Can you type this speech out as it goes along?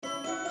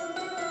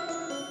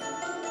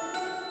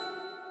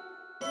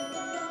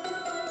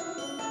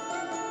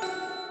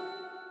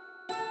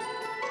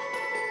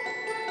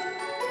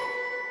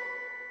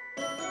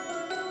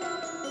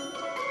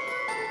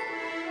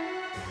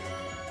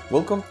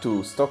Welcome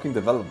to Stock in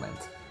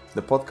Development,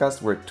 the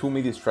podcast where two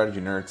media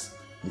strategy nerds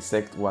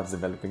dissect what's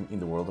developing in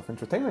the world of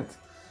entertainment.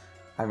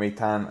 I'm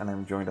Eitan, and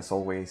I'm joined as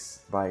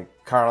always by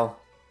Carl.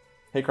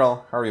 Hey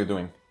Carl, how are you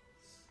doing?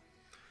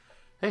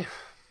 Hey,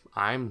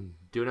 I'm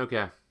doing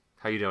okay.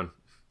 How you doing?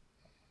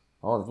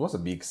 Oh, that was a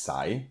big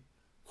sigh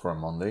for a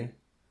Monday.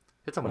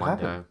 It's a What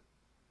Monday. happened?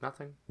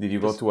 Nothing. Did you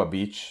go to a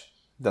beach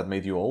that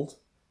made you old?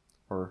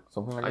 Or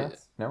something like that?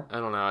 No? I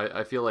don't know.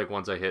 I feel like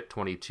once I hit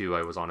 22,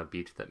 I was on a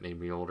beach that made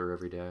me older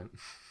every day.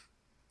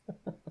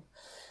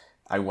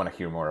 I want to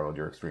hear more about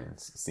your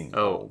experience seeing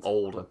old.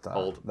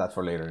 old. That's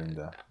for later in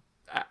the...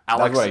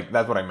 Alex,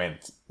 That's what I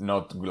meant.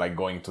 Not like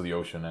going to the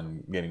ocean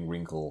and getting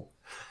wrinkled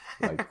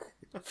like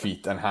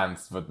feet and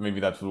hands, but maybe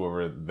that flew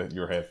over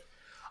your head.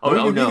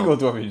 You did go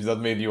to a beach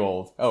that made you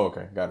old. Oh,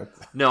 okay, got it.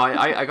 No,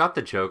 I got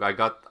the joke.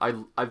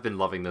 I've been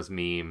loving this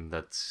meme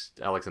that's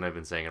Alex and I've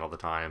been saying it all the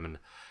time, and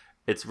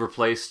it's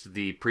replaced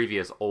the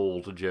previous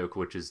old joke,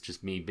 which is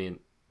just me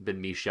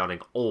me shouting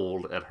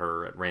old at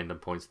her at random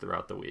points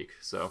throughout the week.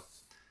 So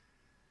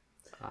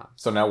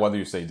now what do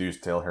you say? Do you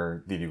tell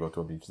her, did you go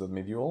to a beach that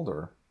made you old,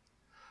 or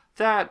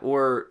that,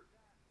 or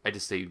I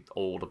just say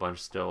old a bunch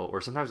still,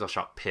 or sometimes I'll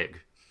shout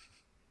pig.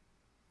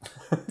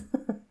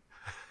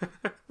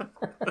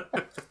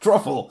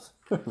 Truffle,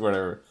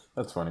 whatever.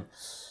 That's funny.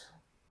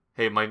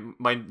 Hey,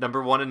 my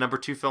number 1 and number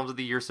 2 films of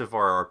the year so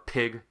far are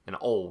Pig and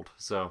Old.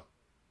 So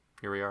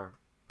here we are.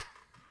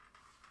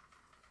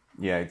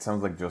 Yeah, it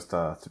sounds like just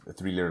a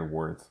three-letter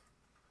word.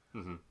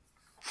 Mm-hmm.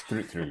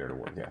 Three-letter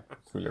word, yeah.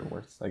 Three-letter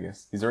words, I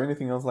guess. Is there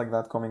anything else like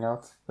that coming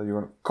out that you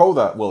want?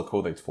 Coda. Well,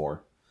 Coda it's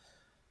 4.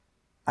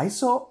 I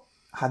saw.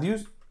 Have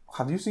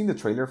you seen the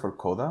trailer for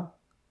Coda?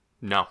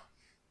 No.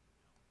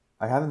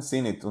 I hadn't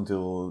seen it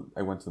until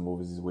I went to the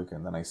movies this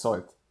weekend, and I saw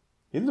it.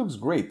 It looks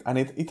great, and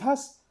it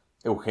has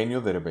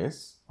Eugenio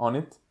Derbez on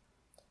it,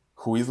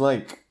 who is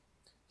like,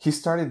 he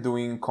started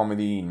doing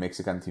comedy in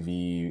Mexican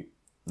TV,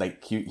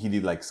 like he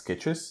did like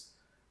sketches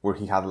where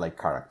he had like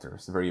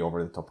characters, very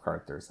over the top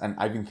characters, and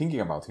I've been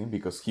thinking about him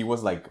because he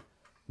was like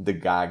the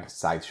gag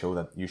sideshow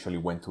that usually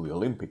went to the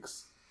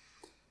Olympics,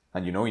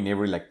 and in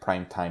every like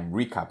prime time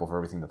recap of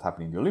everything that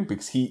happened in the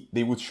Olympics,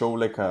 they would show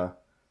like a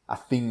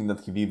thing that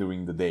he did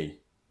during the day.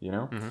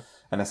 Mm-hmm.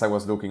 And as I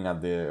was looking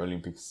at the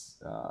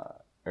Olympics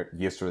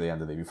yesterday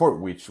and the day before,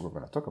 which we're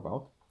going to talk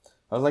about,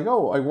 I was like,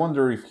 oh, I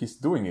wonder if he's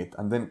doing it.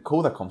 And then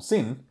Coda comes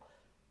in,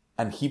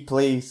 and he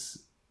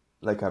plays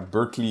like a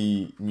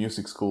Berkeley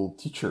music school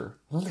teacher.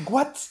 I was like,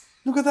 what?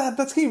 Look at that.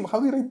 That's him. How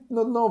did I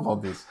not know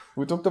about this?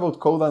 We talked about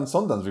Coda and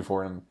Sundance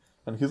before,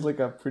 and he's like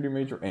a pretty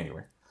major...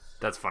 Anyway.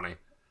 That's funny.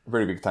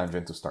 Very big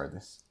tangent to start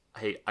this.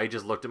 Hey, I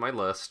just looked at my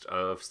list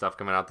of stuff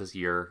coming out this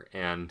year,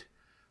 and...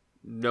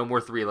 no more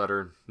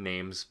 3-letter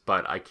names,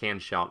 but I can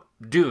shout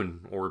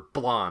Dune or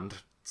Blonde,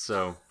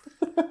 so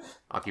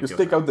I'll keep just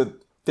doing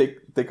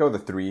take out the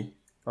 3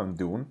 on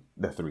Dune,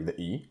 the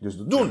E,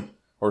 just Dune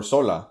or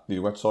Sola. Did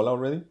you watch Sola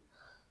already?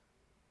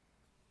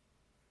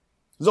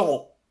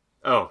 Zol.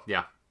 Oh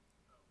yeah.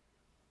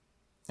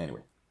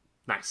 Anyway,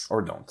 nice.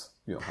 Or don't.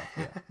 You don't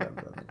have. Yeah,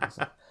 that makes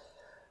sense.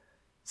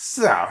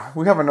 So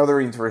we have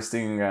another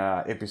interesting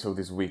episode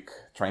this week,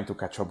 trying to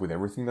catch up with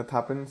everything that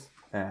happened.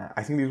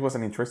 I think this was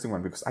an interesting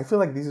one because I feel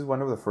like this is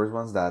one of the first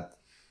ones that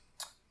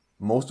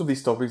most of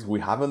these topics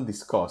we haven't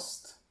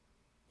discussed,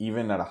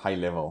 even at a high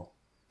level,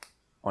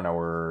 on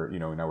our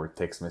in our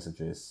text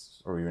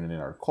messages or even in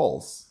our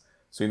calls.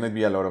 So it might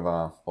be a lot of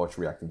us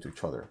reacting to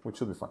each other, which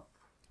should be fun.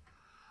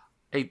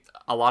 Hey,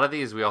 a lot of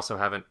these we also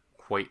haven't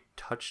quite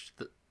touched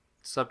the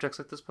subjects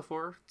like this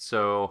before,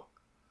 so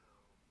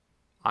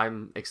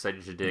I'm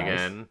excited to dig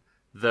in.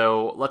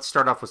 Though, let's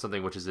start off with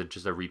something which is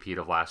just a repeat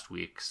of last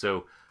week.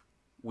 So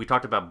we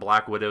talked about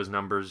Black Widow's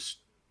numbers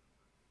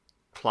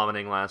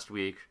plummeting last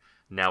week.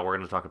 Now we're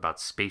going to talk about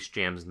Space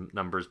Jam's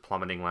numbers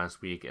plummeting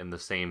last week and the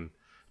same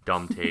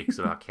dumb takes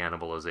about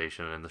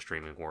cannibalization in the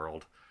streaming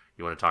world.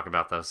 You want to talk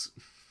about this?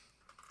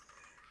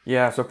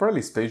 Yeah, so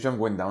apparently Space Jam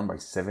went down by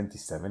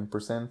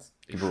 77%.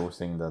 People were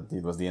saying that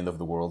it was the end of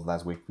the world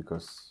last week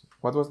because...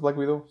 what was Black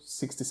Widow?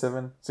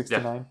 67?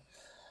 69? Yeah.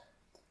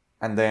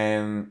 And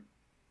then...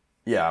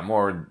 yeah,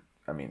 more...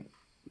 I mean,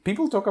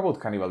 people talk about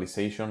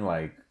cannibalization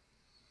like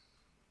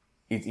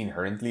it's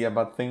inherently a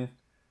bad thing.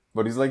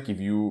 But it's like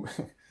if you...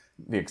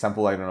 the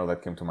example, I don't know,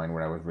 that came to mind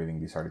when I was reading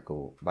this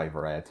article by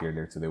Variety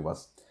earlier today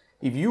was...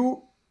 if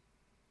you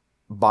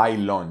buy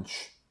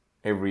lunch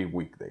every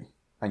weekday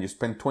and you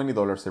spend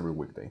 $20 every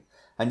weekday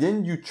and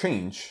then you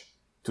change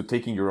to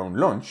taking your own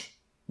lunch,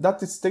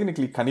 that is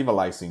technically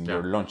cannibalizing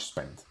your lunch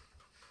spend.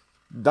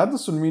 That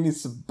doesn't mean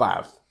it's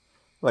bad.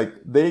 Like,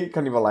 they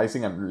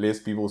cannibalizing and less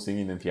people seeing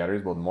it in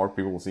theaters, but more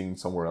people seeing it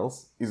somewhere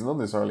else is not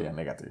necessarily a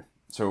negative.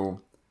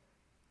 So,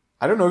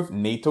 I don't know if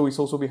NATO is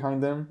also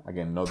behind them.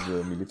 Again, not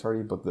the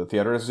military, but the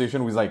theater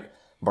association was like,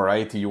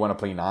 Variety, you want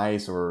to play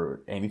nice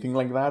or anything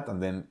like that,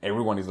 and then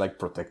everyone is like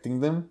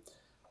protecting them.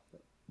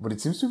 But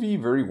it seems to be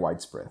very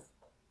widespread.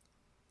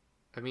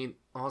 I mean,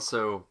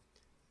 also,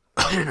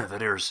 you know,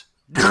 there's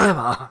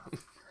drama.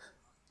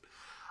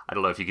 I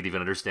don't know if you could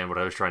even understand what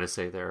I was trying to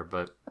say there,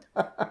 but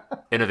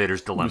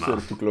innovator's You're dilemma. sort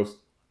of too close.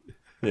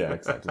 Yeah,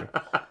 exactly.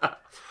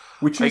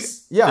 Which Like,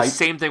 is the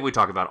same thing we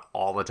talk about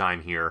all the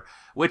time here,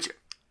 which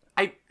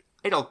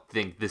I don't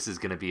think this is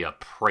going to be a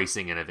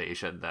pricing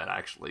innovation that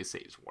actually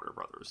saves Warner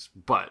Brothers.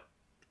 But,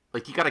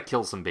 like, you got to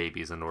kill some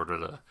babies in order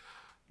to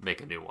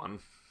make a new one.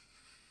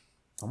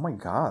 Oh my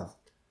god.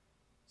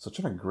 Such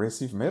an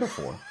aggressive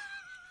metaphor.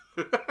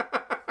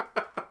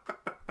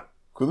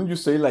 Couldn't you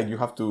say, like, you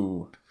have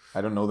to,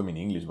 I don't know them in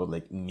English, but,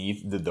 like,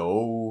 knead the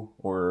dough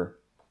or,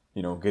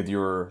 you know, get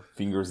your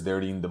fingers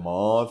dirty in the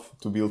mud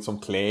to build some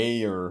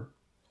clay, or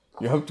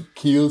you have to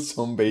kill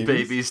some babies?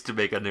 Babies to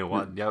make a new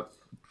one, yep.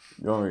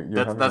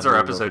 That's our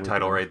episode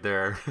title right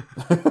there.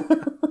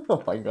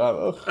 Oh my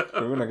god,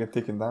 we're gonna get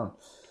taken down.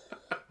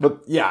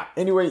 But yeah,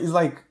 anyway, it's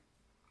like,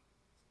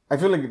 I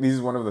feel like this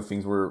is one of the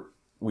things where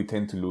we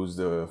tend to lose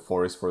the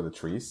forest for the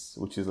trees,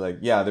 which is like,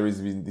 yeah, there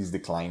is this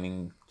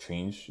declining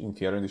change in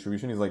theater and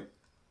distribution. It's like,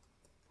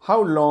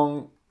 how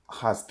long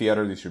has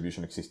theater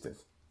distribution existed?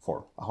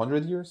 For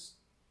 100 years?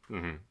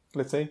 Mm-hmm.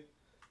 Let's say.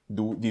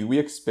 Did we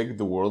expect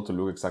the world to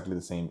look exactly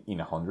the same in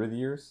 100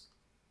 years?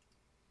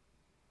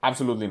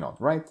 Absolutely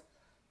not, right?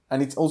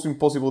 And it's also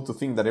impossible to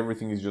think that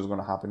everything is just going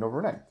to happen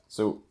overnight.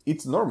 So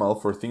it's normal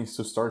for things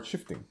to start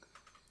shifting,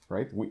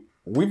 right?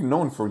 We've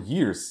known for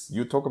years,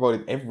 you talk about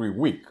it every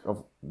week,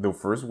 of the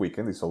first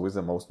weekend is always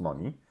the most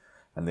money,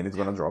 and then it's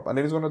going to drop, and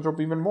then it's going to drop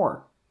even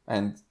more.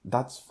 And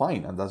that's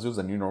fine, and that's just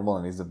the new normal,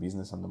 and it's the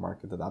business and the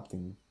market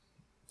adapting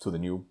to the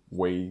new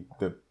way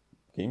the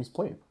game's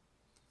played.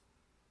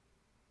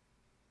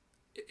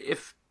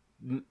 If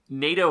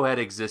NATO had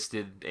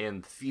existed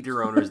and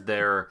theater owners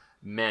there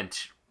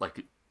meant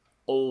like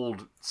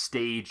old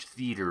stage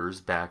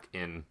theaters back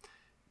in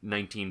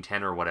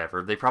 1910 or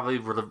whatever, they probably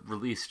would have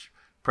released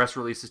press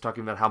releases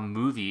talking about how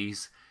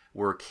movies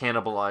were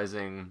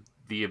cannibalizing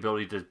the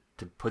ability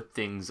to put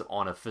things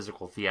on a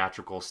physical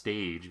theatrical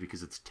stage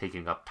because it's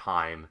taking up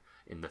time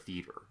in the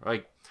theater.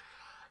 Like,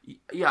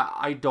 yeah,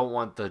 I don't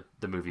want the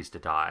movies to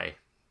die.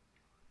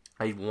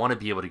 I want to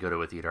be able to go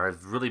to a theater.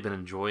 I've really been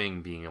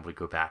enjoying being able to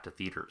go back to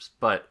theaters,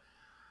 but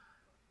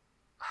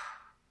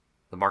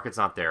the market's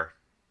not there.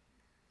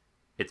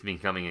 It's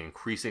becoming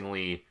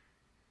increasingly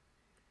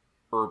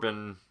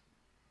urban,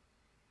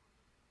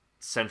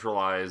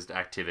 centralized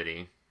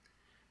activity.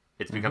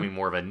 It's becoming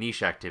more of a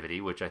niche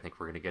activity, which I think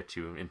we're going to get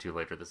into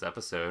later this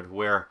episode,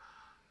 where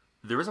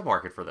there is a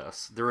market for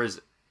this. There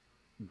is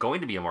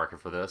going to be a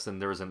market for this, and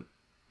there is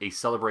a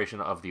celebration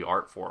of the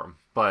art form.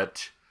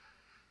 But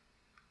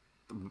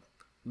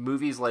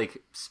movies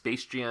like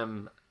Space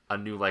Jam: A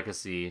New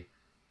Legacy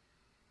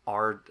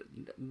are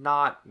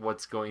not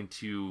what's going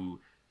to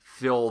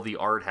fill the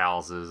art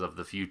houses of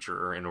the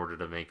future in order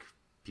to make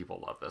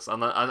people love this.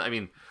 I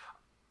mean,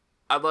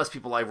 unless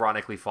people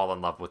ironically fall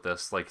in love with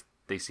this, like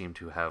they seem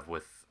to have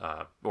with,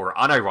 or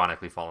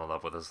unironically fall in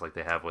love with this, like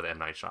they have with M.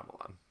 Night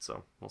Shyamalan.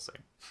 So we'll see.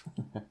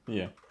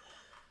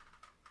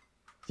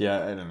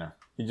 Yeah, I don't know.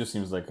 It just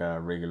seems like a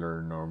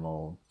regular,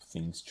 normal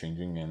things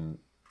changing, and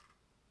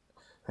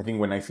I think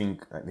when I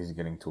think this is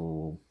getting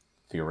too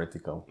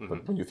theoretical,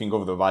 but when you think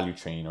of the value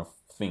chain of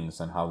things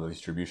and how the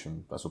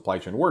distribution, the supply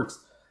chain works,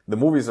 the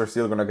movies are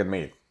still gonna get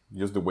made.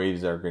 Just the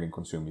ways they're getting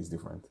consumed is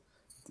different.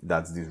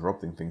 That's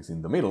disrupting things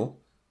in the middle,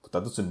 but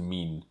that doesn't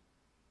mean,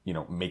 you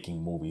know,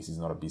 making movies is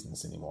not a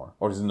business anymore,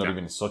 or is not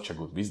even such a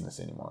good business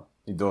anymore.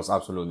 It does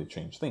absolutely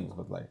change things,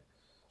 but like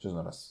just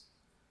not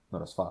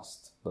as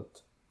fast.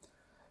 But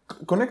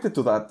connected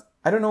to that,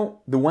 I don't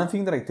know. The one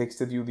thing that I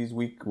texted you this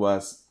week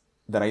was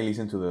that I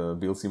listened to the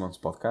Bill Simmons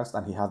podcast,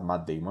 and he had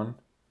Matt Damon.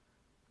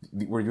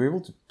 Were you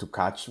able to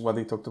catch what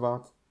they talked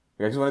about?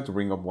 I just wanted to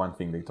bring up one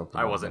thing they talked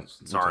about. I wasn't.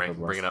 Sorry.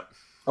 Bring it up.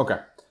 Okay.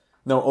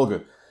 No, all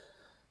good.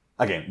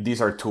 Again,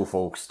 these are two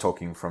folks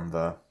talking from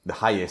the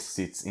highest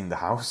seats in the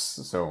house,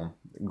 so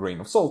grain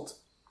of salt.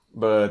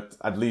 But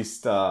at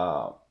least,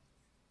 Matt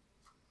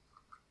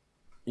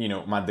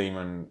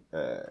Damon,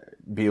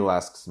 Bill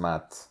asks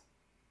Matt,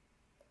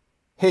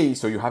 hey,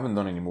 so you haven't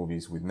done any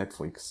movies with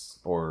Netflix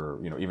or,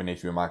 even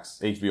HBO Max.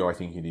 HBO, I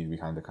think he did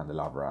Behind the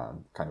Candelabra,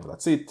 and kind of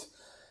that's it.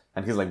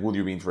 And he's like, would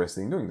you be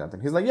interested in doing that?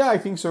 And he's like, yeah, I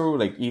think so.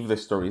 Like, if the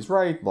story is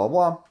right, blah,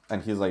 blah.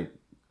 And he's like,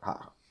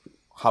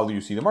 how do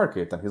you see the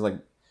market? And he's like,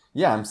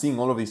 yeah, I'm seeing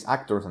all of these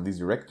actors and these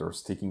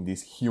directors taking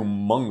these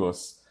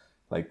humongous,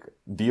 like,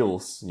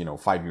 deals,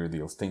 5-year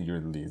deals, 10-year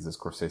deals, the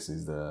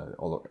Scorsese's,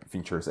 all of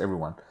Fincher's,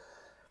 everyone.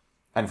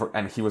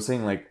 And he was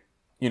saying, like,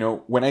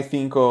 when I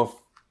think of,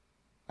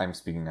 I'm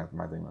speaking at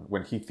Matt Damon,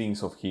 when he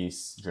thinks of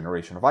his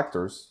generation of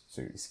actors,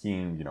 so his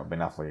King, Ben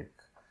Affleck,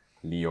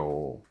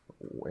 Leo,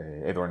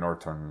 Edward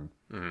Norton,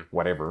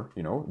 whatever,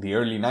 the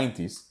early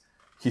 90s,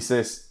 he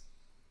says,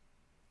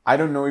 I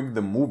don't know if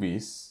the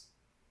movies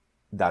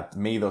that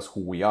made us who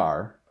we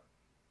are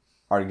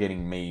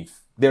getting made.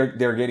 They're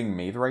getting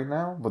made right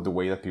now, but the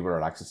way that people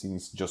are accessing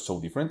is just so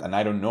different. And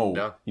I don't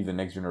know if the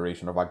next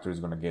generation of actors is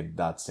going to get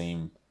that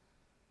same,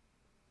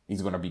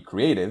 is going to be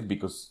creative,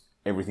 because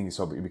everything is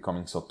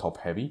becoming so top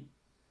heavy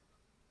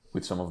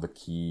with some of the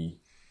key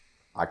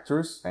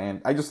actors.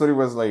 And I just thought it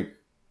was like,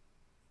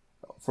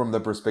 from the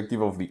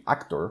perspective of the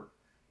actor,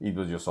 it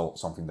was just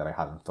something that I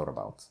hadn't thought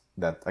about.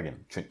 That,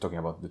 again, talking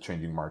about the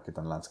changing market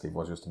and landscape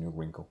was just a new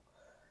wrinkle.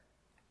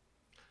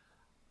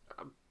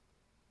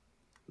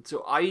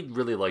 So I'd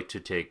really like to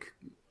take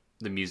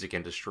the music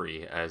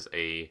industry as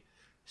a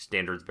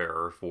standards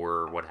bearer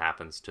for what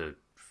happens to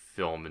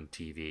film and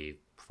TV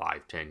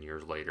 5-10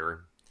 years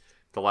later.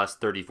 The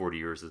last 30-40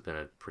 years has been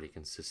a pretty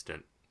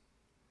consistent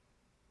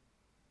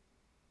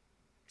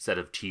set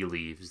of tea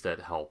leaves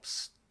that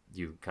helps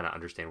you kind of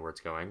understand where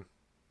it's going.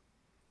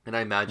 And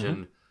I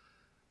imagine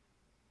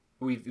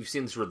we've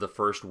seen sort of the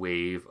first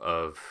wave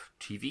of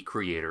TV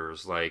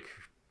creators like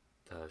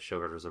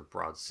showrunners of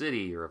Broad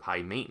City or of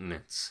High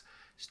Maintenance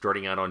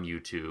starting out on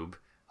YouTube,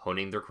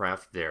 honing their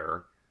craft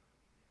there,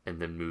 and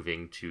then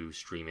moving to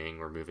streaming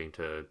or moving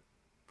to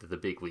the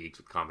big leagues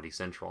with Comedy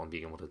Central and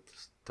being able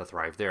to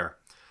thrive there.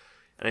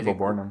 And I think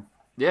Burnham.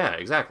 Yeah,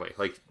 exactly.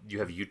 Like you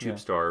have YouTube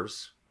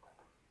stars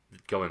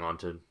going on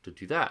to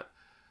do that.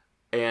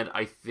 And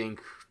I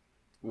think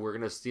we're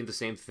going to see the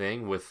same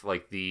thing with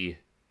like the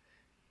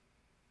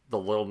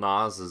Lil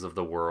Nas's of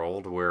the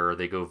world where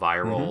they go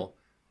viral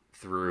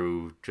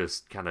through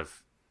just kind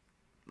of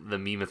the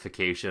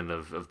memification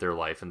of their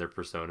life and their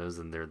personas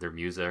and their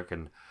music,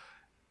 and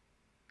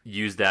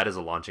use that as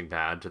a launching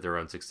pad to their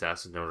own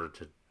success in order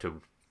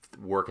to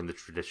work in the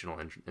traditional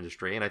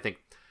industry. And I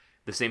think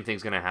the same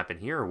thing's going to happen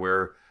here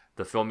where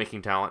the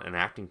filmmaking talent and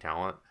acting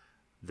talent,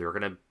 they're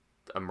going to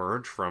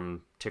emerge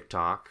from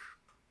TikTok,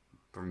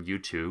 from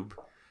YouTube,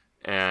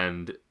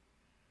 and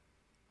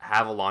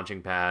have a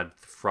launching pad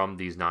from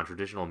these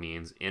non-traditional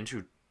means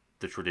into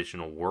the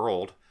traditional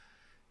world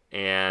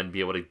and be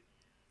able to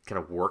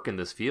kind of work in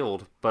this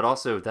field. But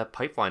also that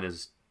pipeline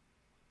is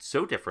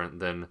so different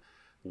than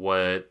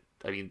what,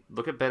 I mean,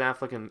 look at Ben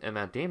Affleck and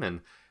Matt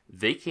Damon.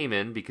 They came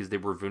in because they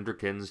were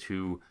wunderkinds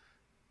who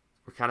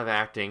were kind of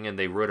acting, and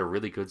they wrote a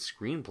really good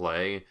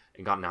screenplay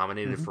and got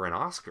nominated for an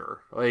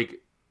Oscar.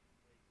 Like,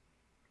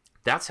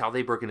 that's how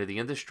they broke into the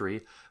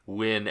industry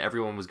when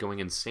everyone was going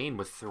insane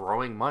with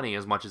throwing money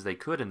as much as they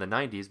could in the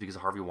 90s because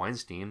Harvey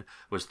Weinstein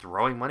was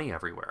throwing money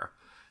everywhere.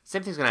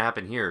 Same thing's going to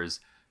happen here is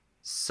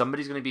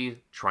somebody's going to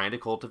be trying to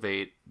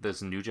cultivate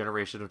this new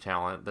generation of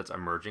talent that's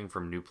emerging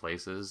from new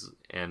places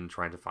and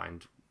trying to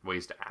find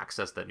ways to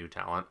access that new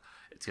talent.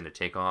 It's going to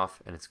take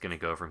off, and it's going to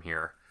go from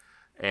here.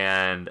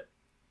 And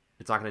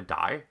it's not going to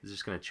die. It's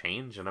just going to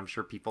change. And I'm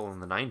sure people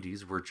in the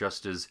 90s were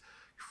just as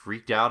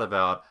freaked out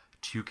about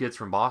two kids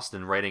from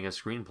Boston writing a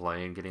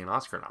screenplay and getting an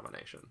Oscar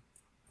nomination.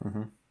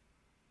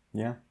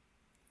 Yeah.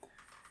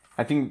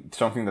 I think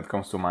something that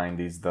comes to mind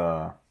is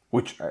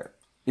which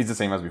is the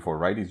same as before,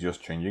 right? It's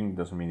just changing.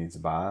 Doesn't mean it's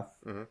bad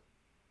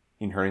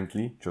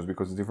inherently, just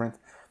because it's different.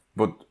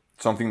 But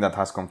something that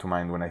has come to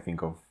mind when I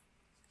think of,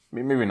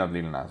 maybe not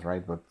Lil Nas,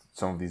 right? But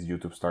some of these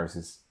YouTube stars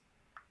is,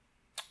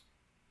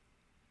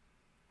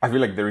 I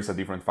feel like there is a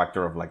different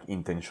factor of like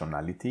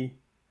intentionality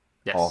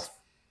of,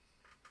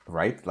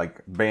 right?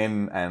 Like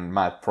Ben and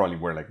Matt probably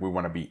were like, we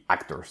want to be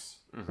actors.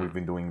 We've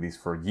been doing this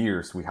for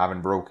years. We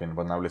haven't broken,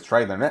 but now let's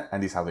try them.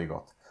 And this is how they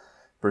got.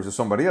 Versus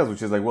somebody else,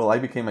 which is like, well, I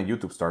became a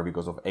YouTube star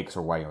because of X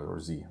or Y or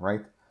Z,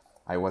 right?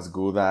 I was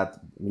good at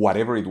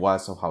whatever it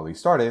was of how they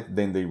started.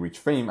 Then they reached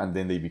fame and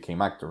then they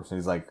became actors. And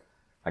it's like,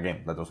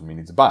 again, that doesn't mean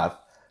it's bad,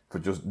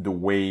 but just the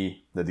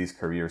way that these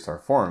careers are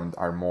formed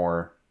are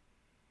more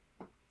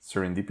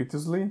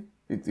serendipitously.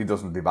 It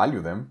doesn't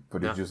devalue them,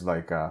 but it's just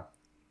like a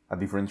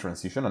different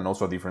transition and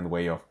also a different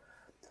way of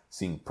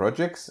seeing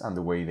projects and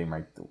the way they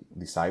might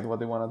decide what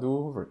they want to do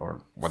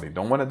or what they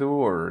don't want to do,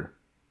 or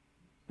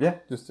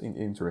just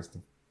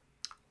interesting.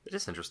 It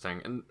is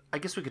interesting. And I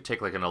guess we could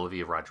take like an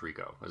Olivia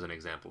Rodrigo as an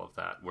example of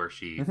that, where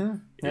she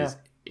is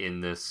in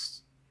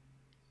this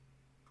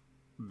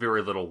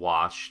very little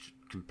watched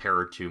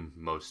compared to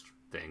most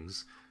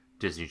things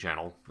Disney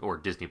Channel or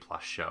Disney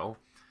Plus show.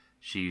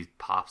 She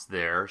pops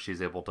there.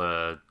 She's able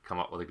to come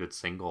up with a good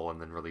single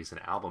and then release an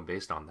album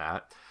based on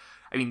that.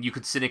 I mean, you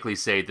could cynically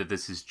say that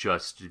this is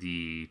just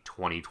the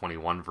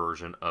 2021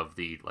 version of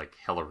the like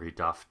Hilary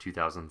Duff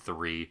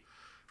 2003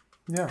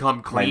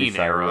 come clean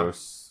era,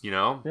 you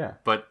know? Yeah.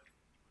 But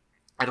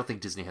I don't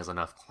think Disney has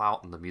enough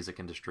clout in the music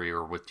industry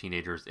or with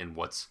teenagers in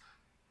what's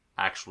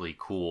actually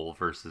cool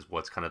versus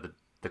what's kind of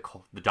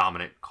the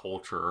dominant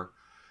culture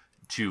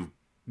to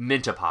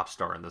mint a pop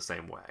star in the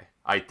same way.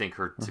 I think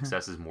her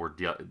success is more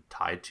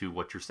tied to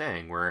what you're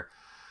saying, where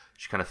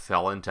she kind of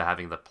fell into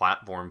having the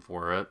platform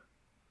for it,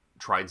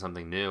 tried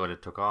something new, and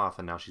it took off,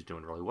 and now she's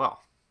doing really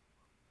well.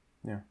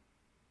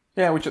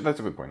 Yeah, which that's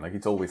a good point. Like,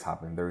 it's always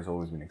happened. There's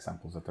always been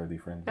examples that are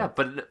different. Yeah,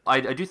 but I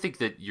do think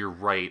that you're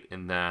right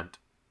in that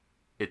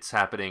it's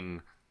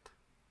happening.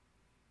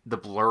 The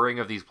blurring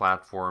of these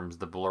platforms,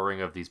 the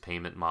blurring of these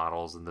payment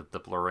models, and the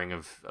blurring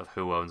of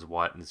who owns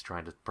what and is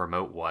trying to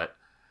promote what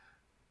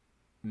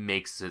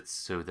makes it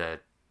so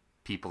that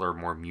people are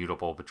more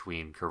mutable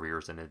between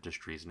careers and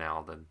industries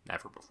now than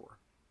ever before.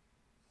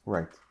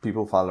 Right.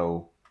 People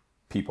follow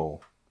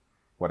people,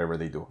 whatever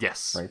they do.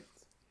 Yes. Right?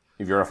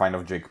 If you're a fan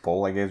of Jake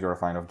Paul, I guess you're a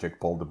fan of Jake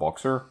Paul the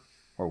boxer,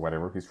 or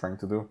whatever he's trying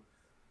to do.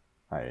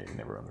 I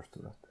never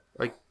understood that.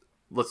 Like,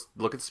 let's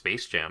look at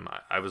Space Jam.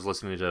 I was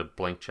listening to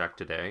Blank Check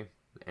today,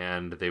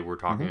 and they were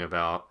talking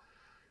about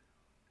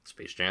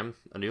Space Jam: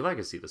 A New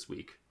Legacy this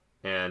week.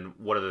 And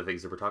one of the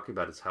things that we're talking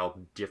about is how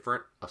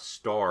different a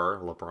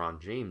star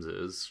LeBron James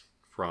is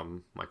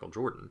from Michael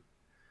Jordan.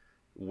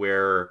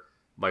 Where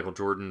Michael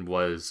Jordan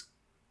was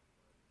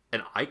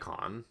an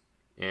icon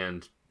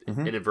and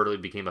inadvertently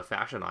became a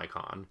fashion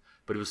icon,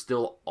 but it was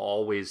still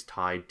always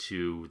tied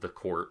to the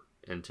court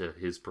and to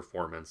his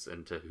performance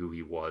and to who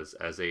he was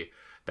as a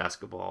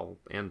basketball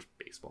and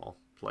baseball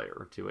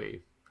player to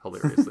a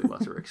hilariously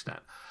lesser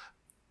extent.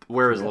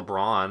 Whereas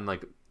LeBron,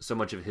 like, so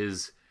much of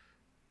his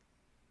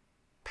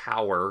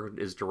power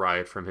is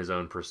derived from his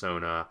own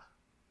persona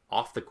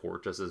off the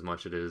court just as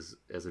much as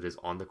it is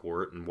on the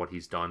court, and what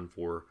he's done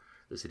for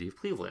the city of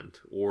Cleveland,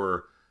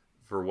 or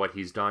for what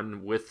he's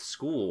done with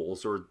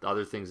schools, or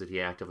other things that he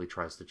actively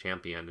tries to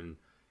champion. And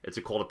it's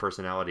a cult of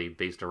personality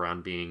based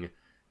around being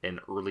an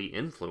early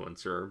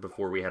influencer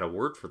before we had a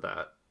word for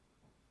that.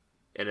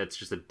 And it's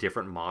just a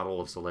different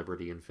model of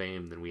celebrity and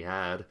fame than we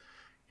had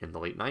in the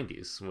late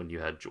 90s when you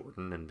had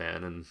Jordan and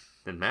Ben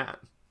and Matt.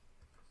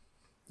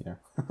 Yeah.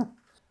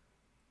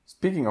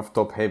 Speaking of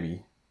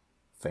top-heavy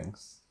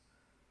things,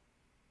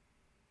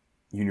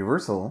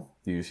 Universal,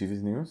 did you see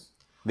this news?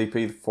 They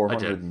paid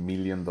 $400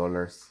 million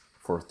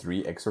for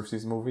 3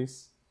 Exorcist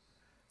movies,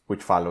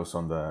 which follows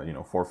on the,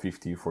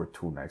 $450 for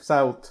 2 Knives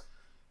Out.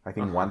 I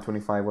think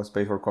 $125 was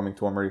paid for Coming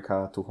to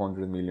America.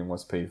 $200 million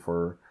was paid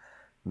for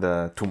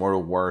the Tomorrow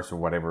Wars or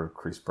whatever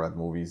Chris Pratt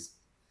movies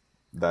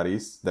that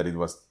it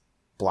was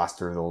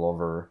plastered all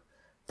over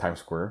Times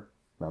Square.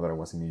 Now that I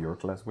was in New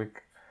York last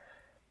week.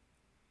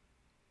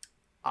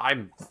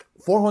 I'm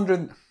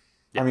 400.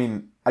 Yeah. I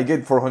mean, I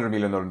get $400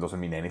 million doesn't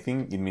mean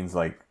anything. It means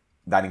like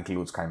that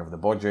includes kind of the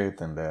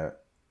budget, and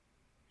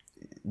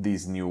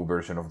this new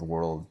version of the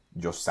world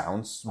just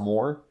sounds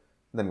more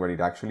than what it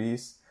actually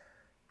is.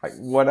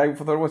 What I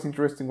thought was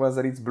interesting was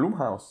that it's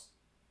Blumhouse,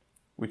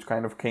 which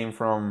kind of came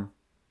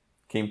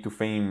to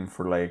fame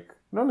for, like,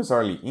 not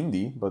necessarily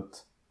indie,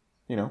 but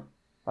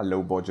a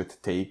low budget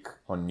take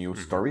on new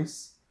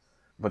stories.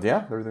 But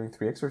yeah, they're doing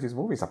 3 Exorcist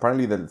movies.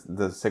 Apparently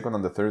the second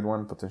and the third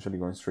one potentially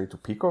going straight to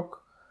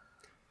Peacock.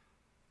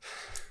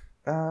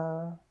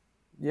 Yeah.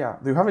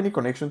 Do you have any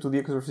connection to The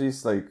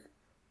Exorcist? Like,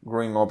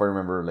 growing up, I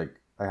remember, like,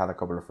 I had a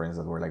couple of friends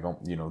that were like,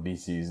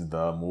 this is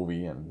the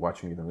movie, and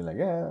watching it and be like,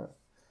 yeah,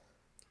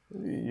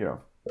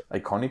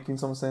 iconic in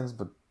some sense,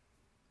 but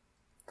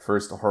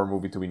first horror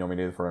movie to be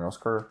nominated for an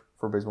Oscar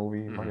for best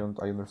movie.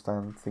 I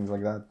understand things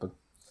like that, but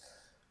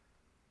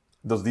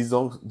does this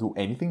do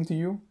anything to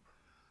you?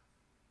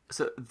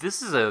 So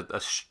this is a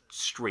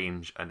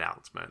strange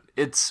announcement.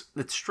 It's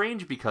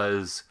strange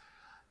because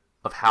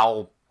of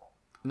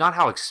not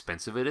how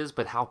expensive it is,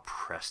 but how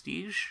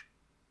prestige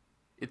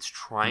it's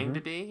trying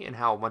to be and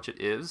how much it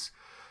is.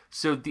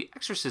 So The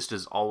Exorcist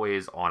is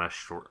always on a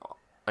short...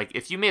 Like,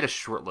 if you made a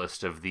short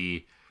list of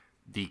the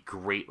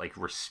great, like,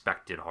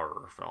 respected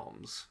horror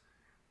films,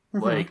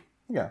 like,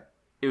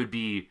 it would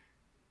be...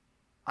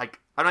 Like,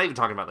 I'm not even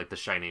talking about, like, The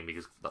Shining,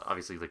 because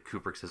obviously, like,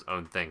 Kubrick's his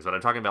own things, but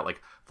I'm talking about,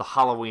 like, The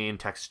Halloween,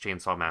 Texas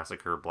Chainsaw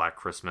Massacre, Black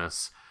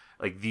Christmas,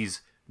 like,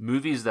 these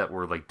movies that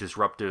were, like,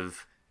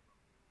 disruptive,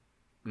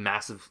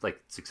 massive,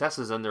 like,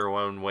 successes in their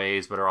own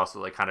ways, but are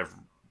also, like, kind of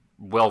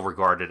well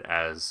regarded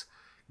as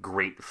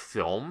great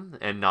film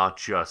and not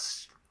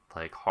just,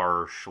 like,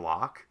 horror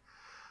schlock.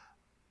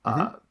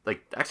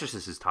 Like, The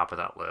Exorcist is top of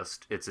that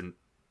list. It's an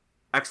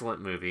excellent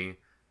movie.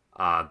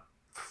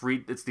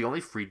 It's the only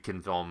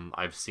Friedkin film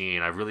I've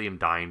seen. I really am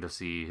dying to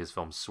see his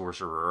film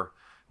Sorcerer,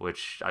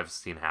 which I've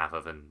seen half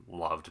of and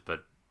loved,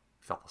 but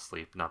fell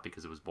asleep, not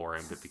because it was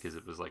boring, but because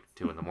it was like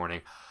 2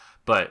 a.m.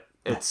 But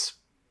it's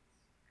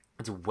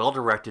a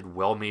well-directed,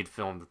 well-made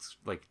film that's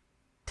like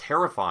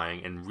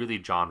terrifying and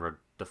really genre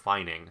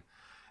defining.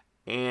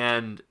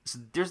 And so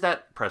there's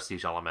that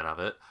prestige element of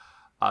it.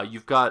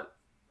 You've got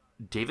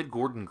David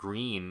Gordon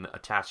Green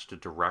attached to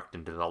direct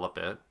and develop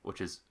it,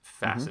 which is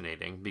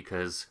fascinating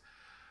because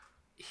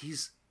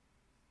he's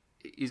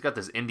got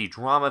this indie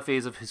drama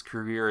phase of his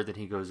career. Then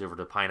he goes over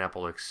to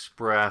Pineapple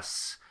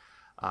Express.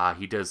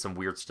 He does some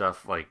weird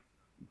stuff like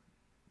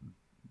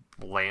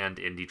bland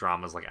indie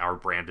dramas like Our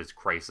Brand is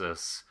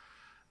Crisis.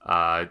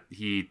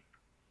 He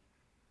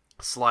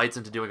slides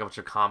into doing a bunch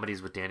of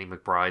comedies with Danny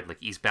McBride, like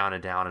Eastbound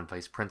and Down and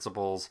Vice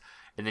Principals.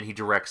 And then he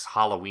directs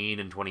Halloween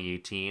in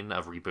 2018,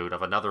 a reboot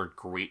of another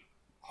great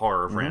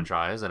horror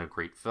franchise and a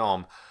great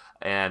film.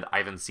 And I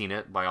haven't seen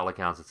it. By all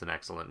accounts, it's an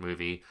excellent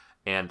movie.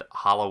 And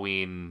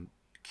Halloween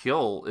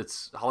Kills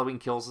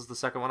is the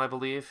second one, I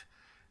believe.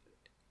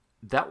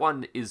 That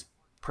one is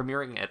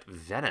premiering at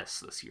Venice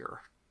this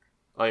year.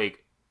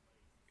 Like,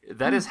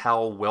 that is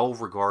how well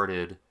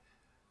regarded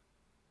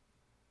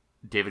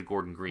David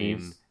Gordon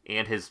Green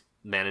and his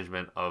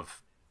management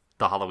of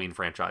the Halloween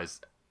franchise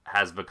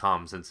has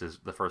become since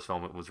the first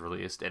film was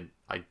released. And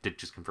I did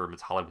just confirm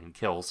it's Halloween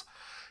Kills.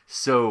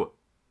 So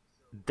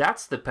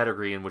that's the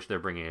pedigree in which they're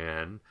bringing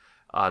in.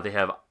 They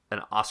have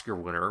an Oscar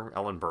winner,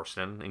 Ellen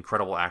Burstyn,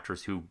 incredible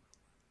actress who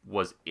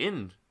was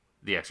in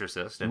The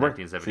Exorcist in Right.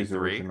 1973. She's the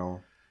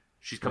original.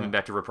 She's coming Yeah.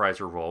 back to reprise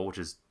her role, which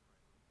is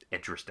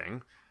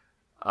interesting.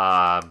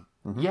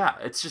 Mm-hmm. Yeah,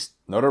 it's just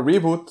Not a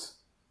reboot,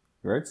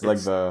 right? It's like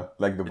the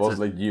it's Buzz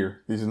a- Lightyear.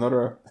 This is not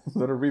a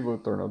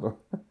reboot or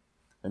not.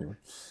 Anyway,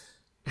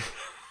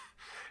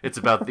 it's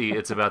about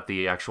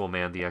the actual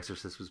man The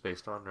Exorcist was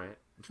based on, right?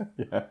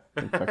 yeah,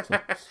 exactly.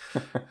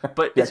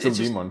 But The it's actual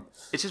just demon.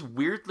 it's just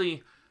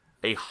weirdly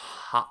a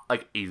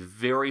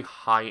very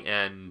high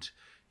end,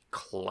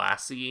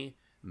 classy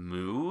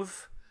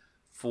move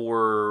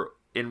for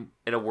in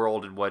a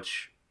world in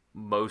which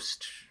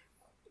most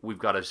we've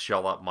got to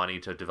shell out money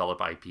to develop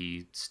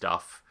IP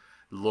stuff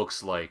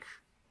looks like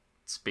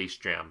Space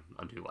Jam: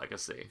 A New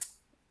Legacy.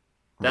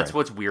 That's Right.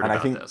 what's weird And I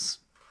about think- this.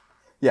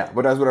 Yeah,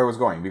 but that's where I was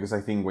going, because I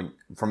think when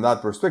from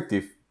that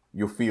perspective,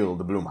 you feel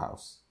the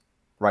Blumhouse,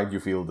 right? You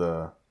feel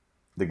the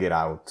Get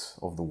Out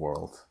of the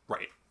world.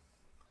 Right.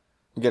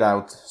 Get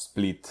Out,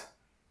 Split,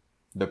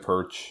 The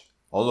Purge,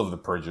 all of the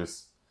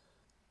purges.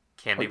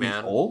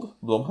 Candyman. Old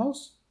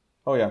Blumhouse?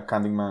 Oh yeah,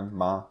 Candyman,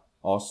 Ma,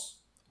 Us.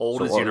 Old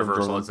So is all of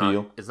Universal.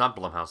 Jordan It's not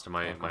Blumhouse to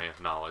my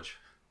knowledge.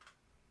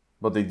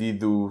 But they did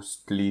do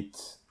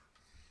Split,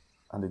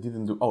 and they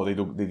didn't do. Oh, they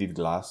did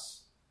Glass.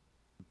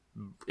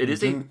 It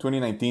is In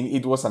 2019,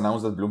 it was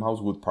announced that Blumhouse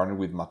would partner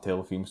with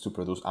Mattel Films to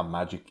produce a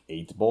Magic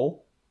 8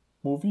 Ball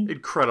movie.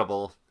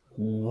 incredible.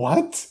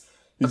 What?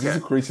 Is this Okay.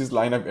 the craziest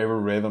line I've ever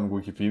read on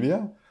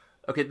Wikipedia?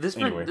 Okay, this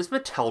Anyway. this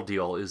Mattel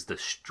deal is the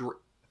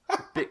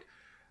big.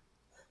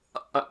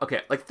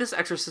 Okay, like this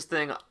Exorcist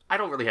thing, I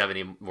don't really have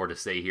any more to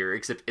say here,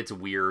 except it's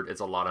weird,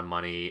 it's a lot of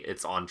money,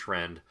 it's on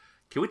trend.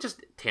 Can we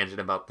just tangent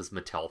about this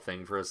Mattel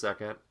thing for a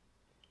second?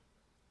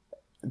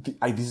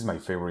 This is my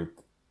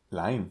favorite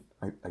line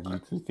I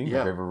literally think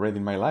yeah. I've ever read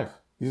in my life.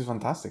 This is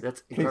fantastic.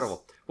 That's Please.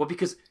 incredible. Well,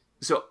 because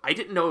so I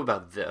didn't know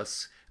about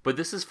this, but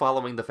this is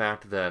following the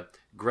fact that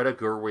Greta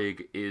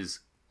Gerwig is,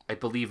 I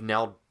believe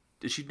now,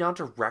 is she now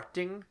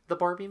directing the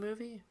Barbie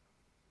movie?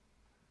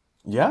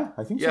 Yeah,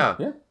 I think Yeah.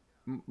 so. Yeah.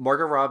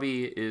 Margot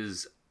Robbie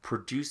is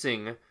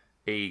producing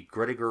a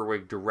Greta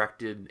Gerwig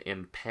directed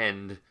and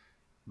penned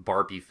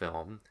Barbie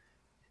film.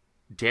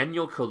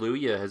 Daniel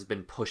Kaluuya has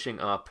been pushing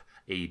up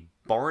a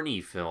Barney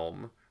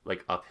film,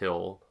 like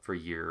uphill for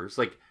years,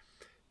 like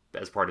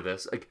as part of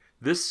this. Like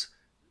this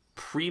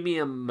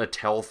premium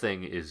Mattel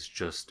thing is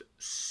just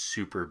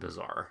super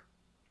bizarre.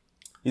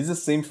 It's the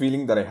same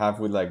feeling that I have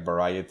with like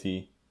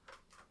Variety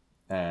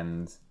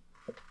and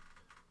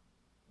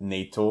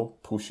NATO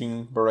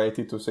pushing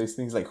Variety to say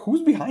things like,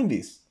 who's behind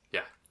this?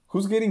 Yeah.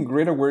 Who's getting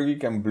Greta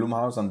Gerwig and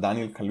Blumhouse and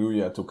Daniel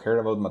Kaluuya to care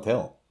about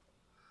Mattel?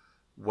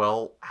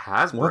 Well,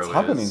 Hasbro What's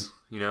happening? is,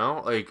 you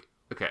know, like,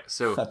 okay,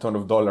 so A ton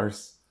of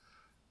dollars.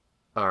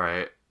 all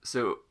right.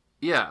 So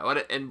yeah,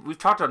 and we've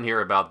talked on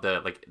here about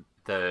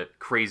the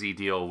crazy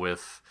deal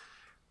with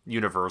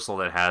Universal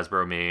that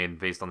Hasbro made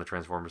based on the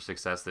Transformers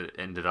success that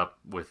ended up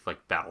with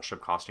like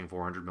Battleship costing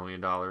 $400 million.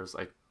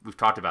 Like we've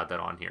talked about that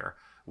on here,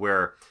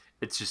 where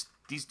it's just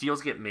these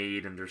deals get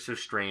made and they're so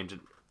strange.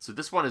 And so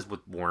this one is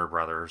with Warner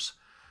Brothers,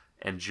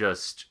 and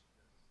just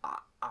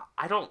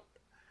I don't.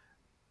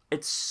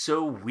 It's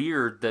so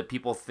weird that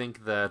people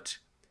think that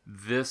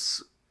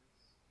this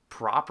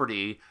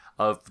property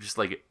of just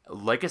like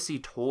legacy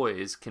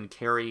toys can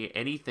carry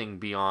anything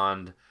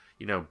beyond,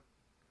 you know,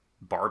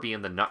 Barbie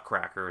and the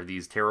Nutcracker,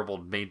 these terrible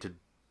made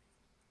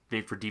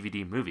for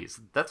DVD movies.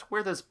 That's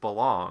where this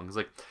belongs.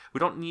 Like, we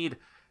don't need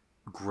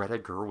Greta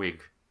Gerwig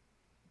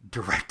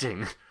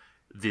directing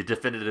the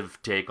definitive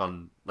take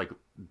on like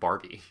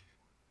Barbie.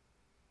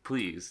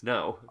 Please,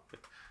 no.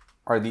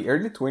 Are the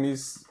early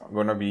 20s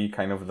gonna be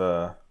kind of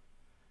the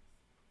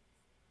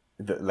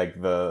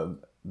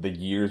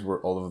years where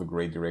all of the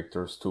great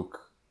directors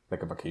took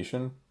like a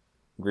vacation?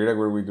 Greta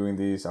Gerwig doing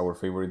this, our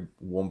favorite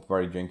Womp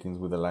Barry Jenkins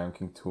with The Lion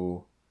King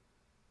 2.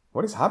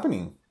 What is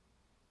happening?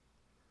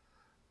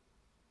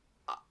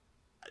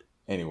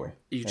 Anyway.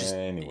 You just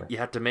you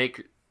have to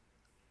make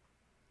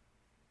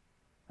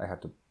I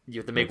had to. you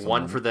have to make some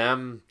one money. for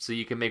them so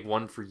you can make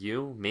one for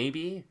you,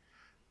 maybe.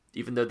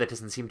 Even though that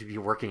doesn't seem to be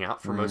working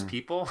out for most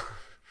people.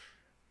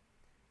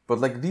 But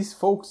like these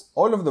folks,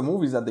 all of the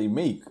movies that they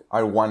make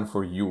are one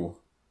for you,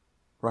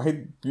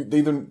 right?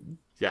 They don't.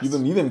 Yes. You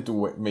don't need them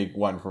to make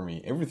one for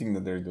me. Everything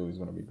that they do is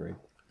gonna be great.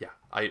 Yeah,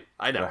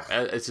 I know.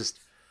 It's just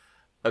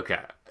okay.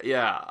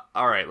 Yeah.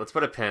 All right. Let's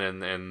put a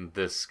pin in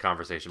this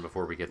conversation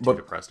before we get too But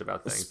depressed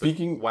about things.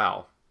 speaking-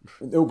 wow.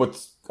 No,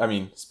 but I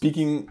mean,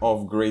 speaking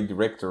of great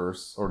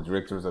directors or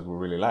directors that we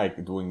really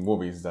like doing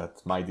movies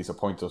that might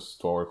disappoint us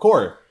to our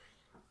core,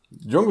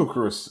 Jungle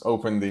Cruise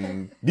opened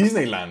in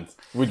Disneyland,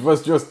 which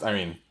was just, I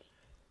mean,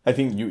 I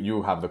think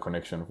you have the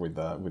connection with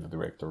the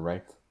director,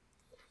 right?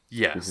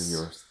 Yes. This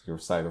is your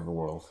side of the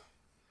world.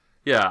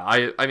 Yeah.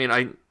 I mean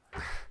I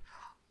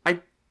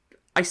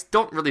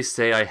don't really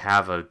say I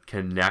have a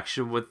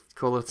connection with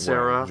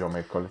Coletsera, Joe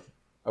Metcalfe.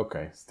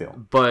 Okay, still.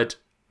 but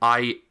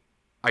I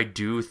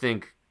do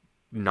think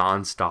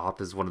Nonstop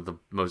is one of the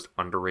most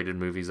underrated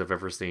movies I've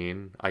ever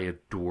seen. I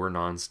adore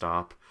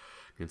Nonstop.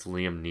 It's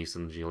Liam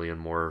Neeson, Julianne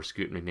Moore,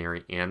 Scoot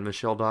McNairy, and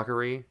Michelle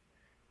Dockery.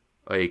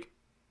 Like,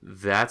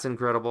 That's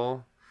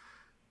incredible.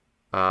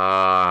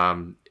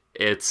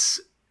 It's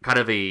kind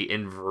of a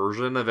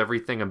inversion of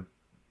everything.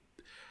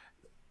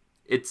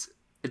 It's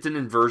an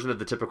inversion of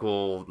the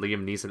typical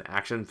Liam Neeson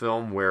action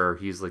film where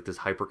he's like this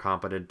hyper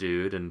competent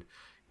dude, and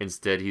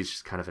instead he's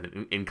just kind of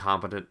an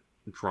incompetent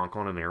drunk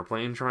on an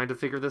airplane trying to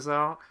figure this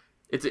out.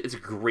 It's a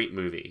great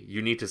movie.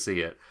 You need to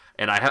see it.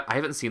 And I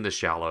haven't seen The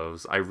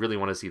Shallows. I really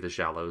want to see The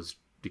Shallows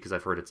because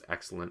I've heard it's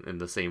excellent in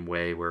the same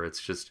way where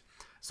it's just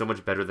so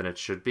much better than it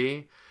should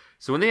be.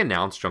 So when they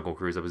announced Jungle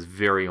Cruise, I was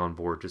very on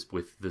board just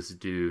with this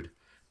dude.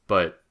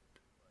 But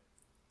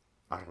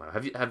I don't know.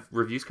 Have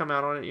reviews come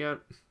out on it yet?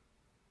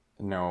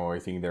 No, I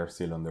think they're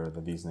still under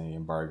the Disney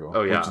embargo.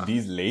 Oh, yeah. Which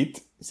this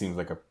late seems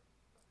like a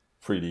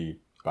pretty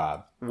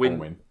bad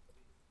omen.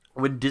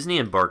 When Disney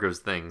embargoes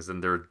things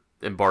and they're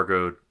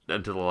embargoed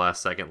until the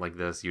last second like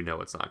this, you know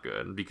it's not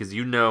good. Because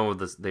you know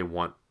this, they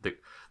want...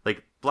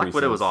 Like, Black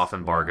Widow was off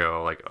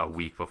embargo like a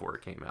week before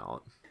it came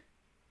out.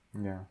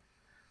 Yeah.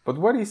 But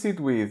what is it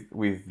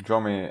with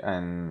Jome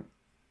and...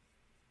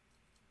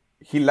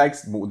 He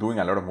likes doing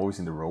a lot of movies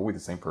in a row with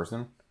the same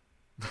person.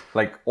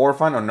 Like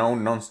Orphan,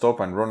 Unknown, Non-Stop,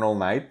 and Run All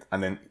Night,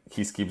 and then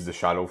he skips The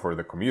Shallow for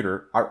The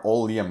Commuter, are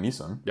all Liam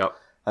Neeson. Yep.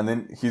 And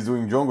then he's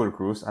doing Jungle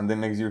Cruise, and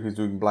then next year he's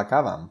doing Black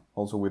Adam,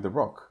 also with The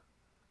Rock.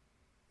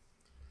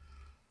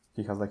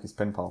 He has like his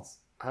pen pals.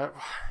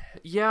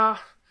 Yeah.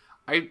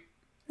 I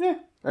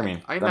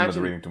mean, I I'm imagine... not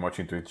reading too much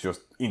into it. It's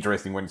just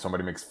interesting when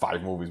somebody makes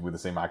 5 movies with the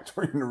same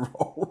actor in a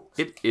row.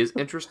 It is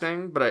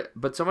interesting, but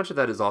so much of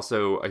that is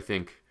also, I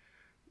think,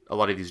 a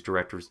lot of these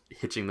directors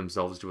hitching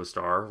themselves to a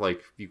star.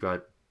 Like, you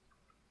got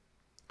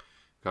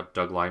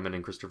Doug Liman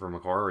and Christopher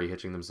McQuarrie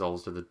hitching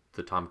themselves to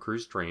the Tom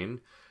Cruise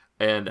train.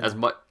 And as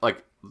much,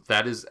 like,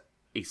 that is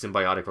a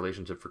symbiotic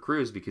relationship for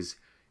Cruise because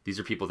these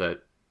are people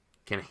that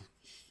can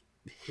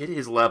hit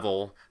his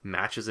level,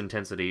 match his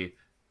intensity,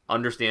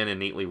 understand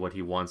innately what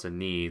he wants and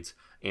needs,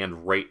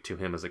 and write to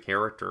him as a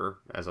character,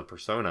 as a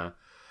persona.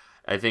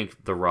 I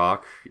think The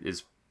Rock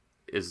is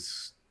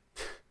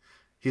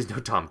he's no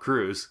Tom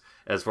Cruise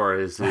as far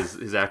as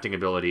his acting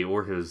ability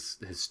or his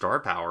star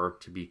power,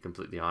 to be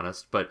completely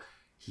honest, but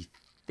he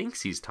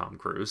thinks he's Tom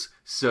Cruise,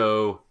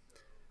 so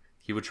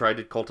he would try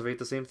to cultivate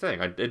the same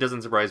thing. It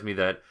doesn't surprise me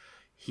that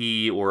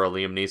he or a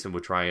Liam Neeson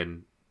would try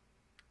and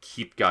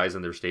keep guys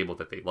in their stable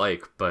that they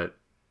like, but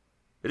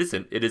it is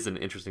an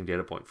interesting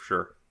data point for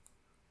sure.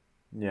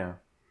 Yeah.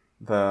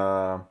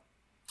 The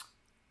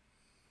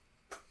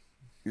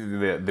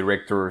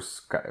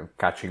directors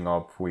catching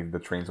up with the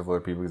trains of other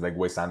people is like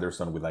Wes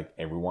Anderson with like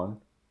everyone.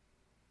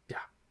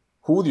 Yeah.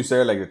 Who would you say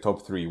are like the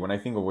top 3? When I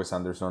think of Wes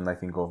Anderson, I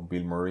think of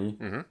Bill Murray,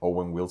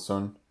 Owen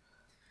Wilson,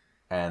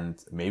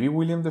 and maybe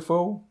William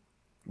Dafoe,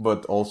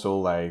 but also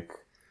like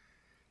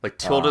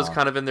Tilda's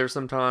kind of in there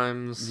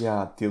sometimes.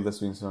 Yeah, Tilda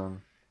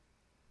Swinton.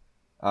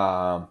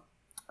 Adam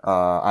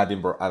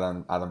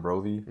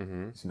Brody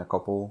is in a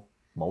couple,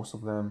 most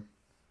of them.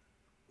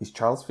 Is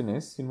Charles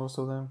Fiennes in most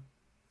of them?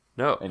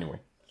 No.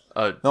 Anyway.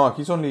 No,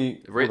 he's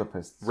only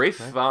Budapest. Ralph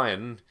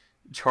Fiennes,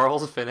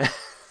 Charles Fiennes.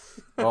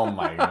 Oh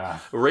my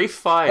god. Ralph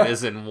Fiennes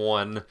is in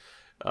one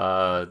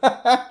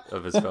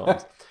of his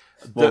films.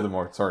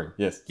 Voldemort, sorry.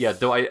 Yes. Yeah,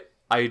 though it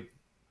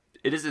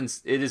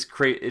is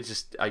crazy. It's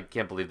just, I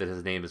can't believe that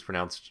his name is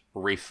pronounced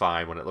Ralph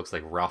Fiennes when it looks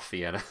like Ralph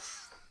Fiennes.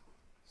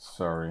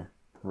 Sorry.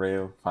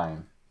 Ralph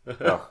Fiennes.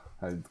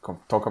 I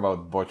talk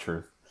about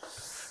butcher.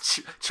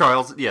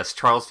 Charles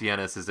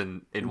Fiennes is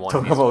in one.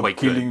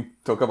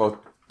 Talk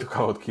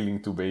about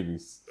killing 2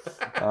 babies.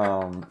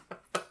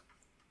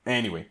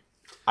 Anyway,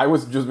 I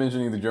was just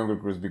mentioning the Jungle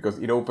Cruise because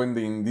it opened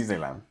in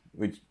Disneyland,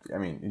 which, I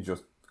mean, it's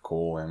just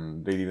cool,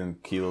 and they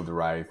didn't kill the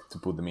ride to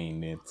put them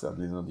in it, at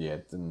least not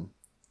yet, and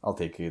I'll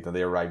take it. And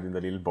they arrived in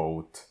the little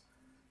boat,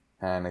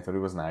 and I thought it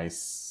was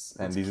nice.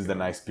 And this is the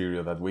nice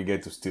period that we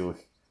get to still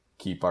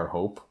keep our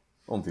hope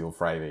until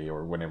Friday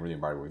or whenever the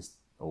embargo is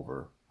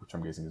over, which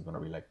I'm guessing is going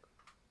to be like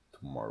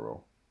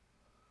tomorrow.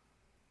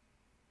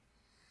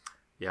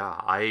 Yeah,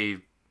 I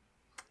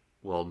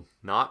will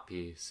not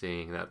be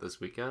seeing that this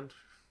weekend.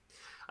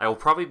 I will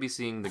probably be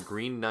seeing The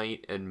Green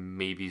Knight and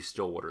maybe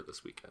Stillwater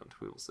this weekend.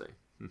 We will see.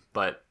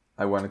 But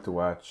I wanted to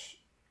watch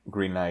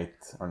Green Knight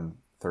on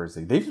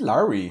Thursday. David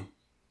Lowery,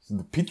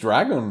 the Pete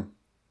Dragon,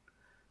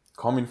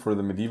 coming for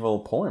the medieval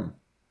poem.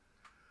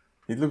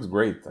 It looks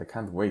great. I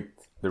can't wait.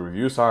 The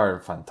reviews are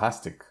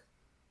fantastic.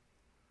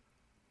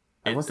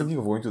 I was thinking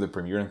of going to the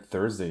premiere on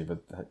Thursday,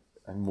 but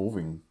I'm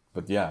moving.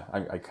 But yeah,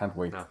 I can't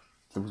wait. No.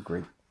 It looks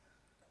great.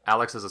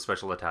 Alex has a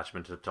special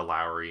attachment to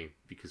Lowery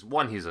because,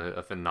 one, he's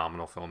a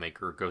phenomenal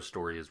filmmaker. Ghost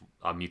Story is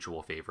a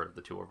mutual favorite of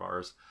the two of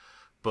ours.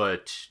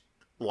 But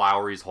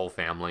Lowery's whole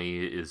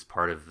family is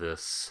part of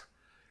this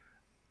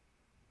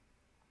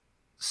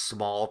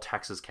small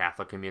Texas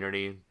Catholic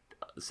community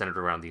centered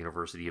around the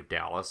University of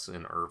Dallas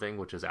in Irving,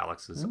 which is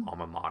Alex's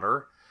alma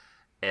mater.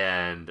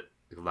 And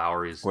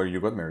Lowery's... Where you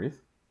got married?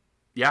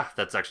 Yeah,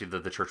 that's actually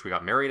the church we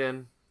got married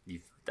in.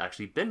 You've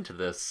actually been to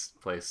this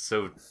place,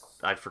 so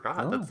I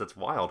forgot. Oh. That's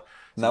wild.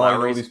 So now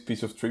Lowery's... I know this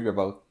piece of trivia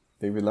about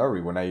David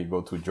Lowery. When I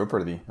go to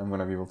Jeopardy, I'm going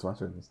to be able to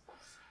answer this.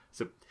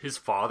 So his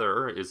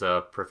father is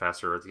a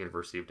professor at the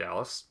University of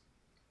Dallas.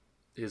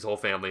 His whole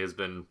family has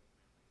been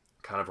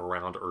kind of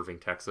around Irving,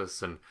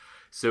 Texas, and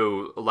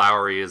so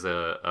Lowry is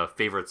a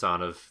favorite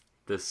son of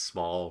this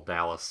small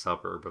Dallas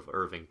suburb of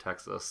Irving,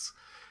 Texas.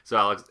 So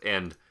Alex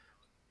and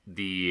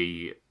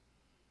the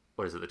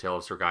what is it? The Tale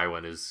of Sir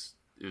Gawain is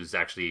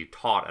actually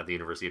taught at the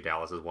University of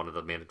Dallas as one of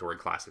the mandatory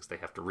classics they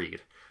have to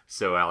read.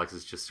 So Alex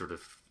is just sort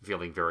of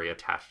feeling very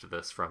attached to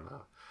this from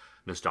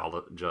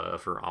nostalgia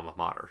for alma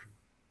mater.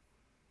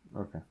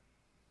 Okay.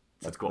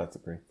 That's cool. That's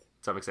great.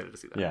 So I'm excited to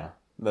see that. Yeah,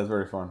 that's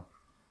very fun.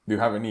 Do you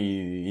have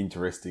any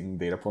interesting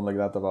data point like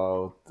that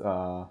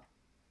about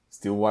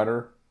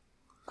Stillwater?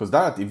 Because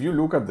if you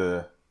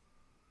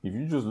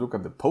just look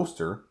at the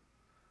poster,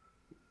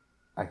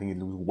 I think it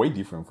looks way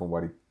different from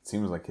what it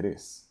seems like it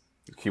is.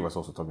 He was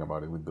also talking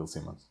about it with Bill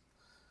Simmons.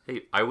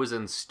 Hey, I was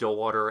in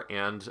Stillwater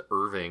and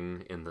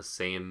Irving in the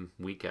same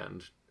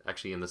weekend,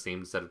 actually in the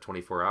same set of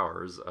 24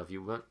 hours a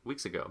few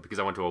weeks ago, because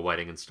I went to a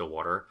wedding in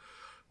Stillwater,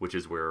 which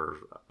is where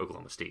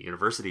Oklahoma State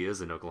University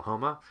is in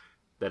Oklahoma.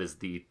 That is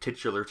the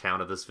titular town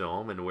of this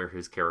film and where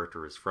his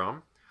character is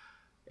from.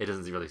 It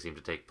doesn't really seem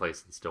to take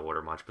place in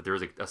Stillwater much, but there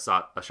is a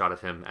shot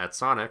of him at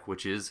Sonic,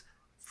 which is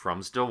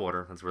from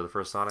Stillwater. That's where the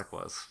first Sonic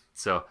was.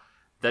 So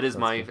that is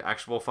my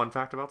actual fun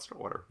fact about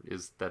Stillwater.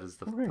 That is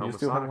the home of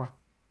Sonic.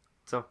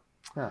 So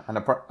yeah, and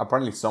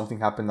apparently something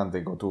happened and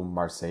they go to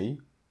Marseille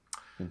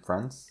in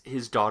France.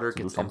 His daughter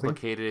gets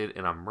implicated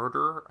in a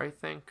murder, I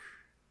think.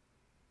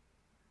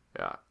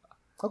 Yeah.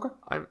 Okay.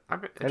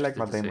 I like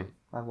Matt Damon.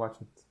 I'll watch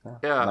it.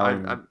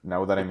 Yeah.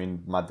 Now that I'm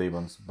in Matt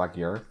Damon's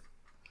backyard,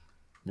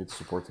 need to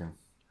support him.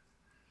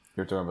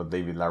 You're talking about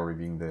David Lowry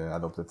being the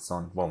adopted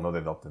son. Well, not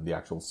adopted, the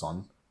actual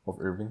son of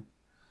Irving.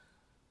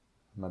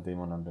 Matt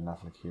Damon and Ben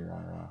Affleck here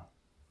are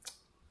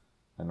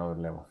another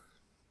level.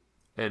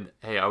 And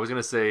hey, I was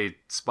gonna say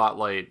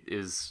Spotlight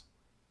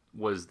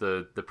was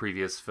the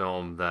previous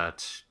film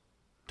that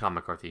Tom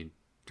McCarthy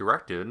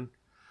directed,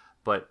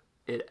 but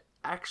it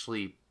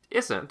actually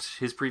isn't.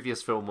 His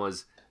previous film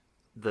was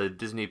the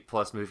Disney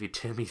Plus movie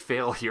Timmy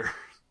Failure.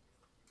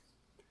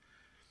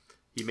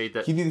 He made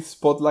that. He did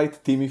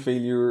Spotlight, Timmy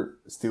Failure,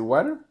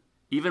 Stillwater?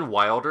 Even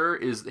wilder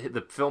is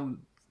the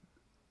film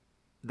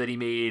that he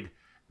made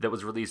that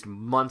was released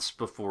months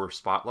before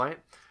Spotlight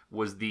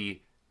was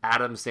the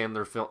Adam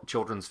Sandler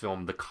children's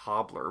film The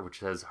Cobbler,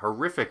 which has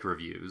horrific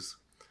reviews.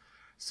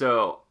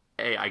 So,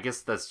 hey, I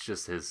guess that's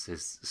just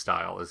his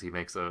style, is he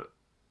makes a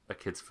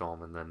kid's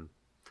film, and then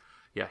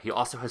yeah, he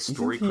also has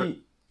story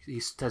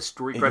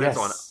credits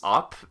on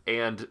Up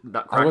and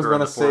Nutcracker. I was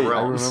gonna say,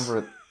 Realms.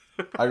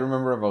 I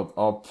remember about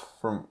Up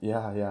from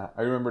yeah.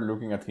 I remember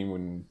looking at him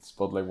when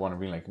Spotlight won and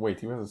being like, wait,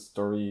 he has a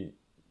story.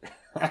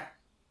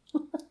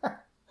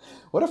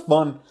 What a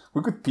fun!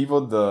 We could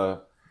pivot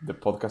the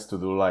podcast to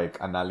do like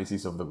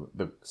analysis of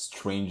the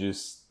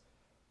strangest.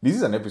 This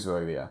is an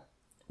episode idea.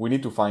 We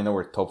need to find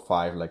our top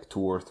 5, like 2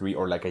 or 3,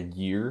 or like a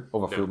year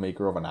of a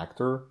filmmaker, of an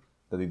actor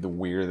that did the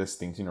weirdest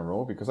things in a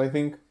row. Because I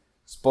think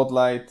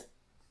Spotlight,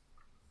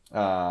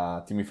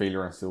 Timmy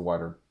Failure, and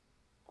Stillwater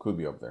could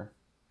be up there.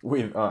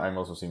 With I'm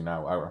also seeing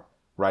now our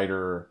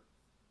writer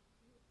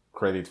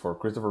credit for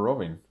Christopher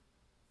Robin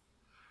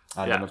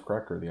and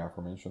Nutcracker, the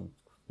aforementioned.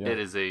 Yeah. It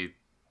is a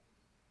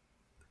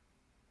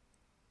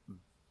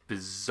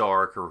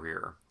bizarre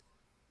career.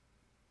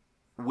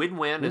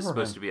 Win-Win is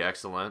supposed to be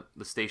excellent.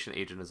 The Station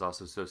Agent is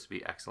also supposed to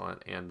be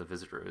excellent, and The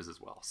Visitor is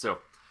as well. So,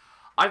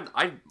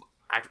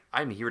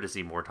 I'm here to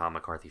see more Tom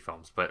McCarthy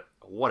films, but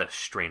what a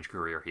strange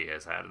career he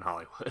has had in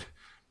Hollywood.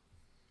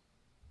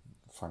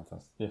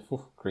 Fantastic. Yeah,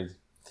 crazy.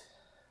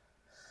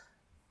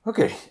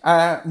 Okay,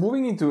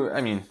 moving into,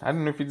 I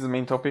don't know if it's the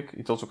main topic,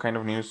 it's also kind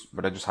of news,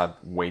 but I just had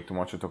way too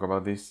much to talk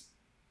about this.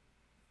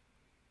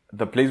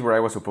 The place where I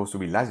was supposed to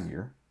be last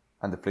year,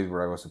 and the place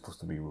where I was supposed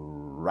to be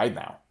right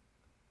now,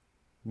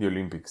 the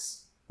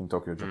Olympics in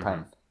Tokyo,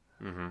 Japan,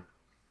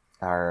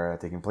 are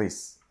taking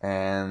place.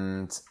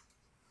 And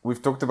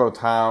we've talked about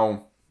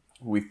how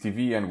with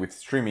TV and with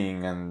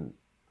streaming and,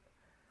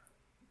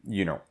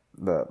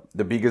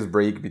 the biggest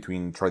break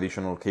between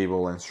traditional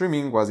cable and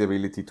streaming was the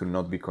ability to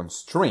not be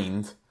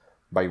constrained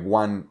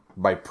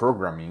by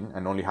programming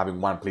and only having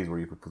one place where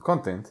you could put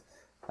content,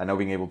 and now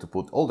being able to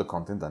put all the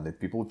content and let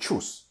people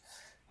choose.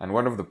 And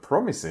one of the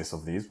promises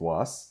of this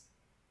was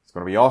it's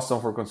going to be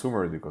awesome for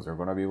consumers because they're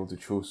going to be able to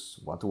choose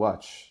what to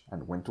watch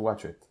and when to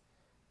watch it.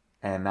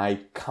 And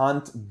I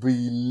can't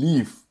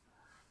believe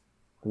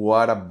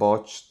what a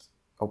botched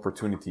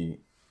opportunity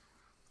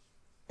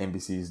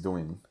NBC is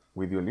doing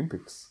with the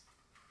Olympics.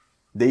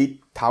 They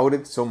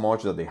touted so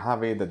much that they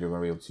have it, that you're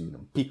going to be able to see it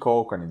on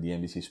Peacock and in the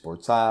NBC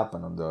Sports app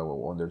and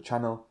on their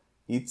channel.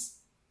 It's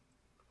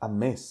a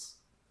mess.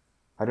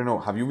 I don't know.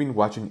 Have you been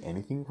watching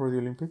anything for the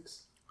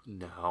Olympics?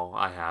 No,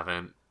 I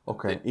haven't.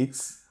 Okay,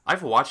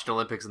 I've watched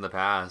Olympics in the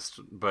past,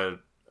 but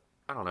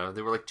I don't know.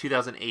 They were like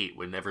 2008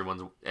 when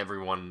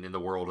everyone in the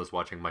world was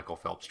watching Michael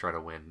Phelps try to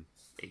win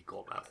 8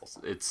 gold medals.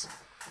 It's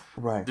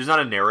right. There's not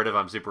a narrative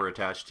I'm super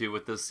attached to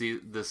with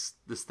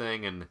this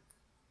thing, and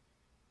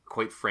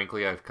quite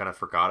frankly, I've kind of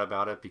forgot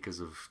about it because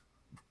of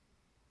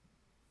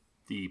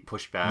the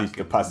pushback.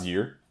 The past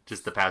year.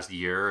 Just the past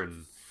year.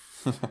 And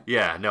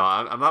yeah, no,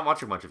 I'm not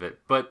watching much of it.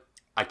 But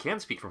I can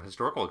speak from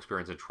historical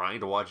experience in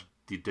trying to watch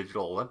the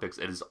Digital Olympics.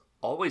 It has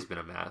always been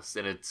a mess.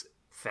 And it's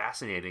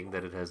fascinating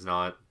that it has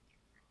not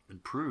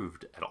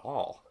improved at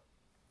all.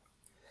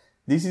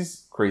 This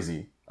is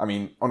crazy. I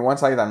mean, on one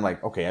side, I'm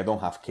like, okay, I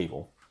don't have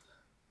cable.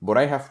 But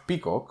I have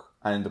Peacock,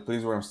 and in the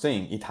place where I'm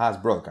staying, it has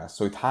broadcast.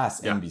 So it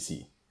has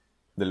NBC,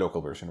 the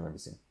local version of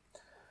NBC.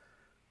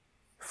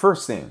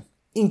 First thing,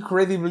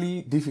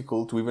 incredibly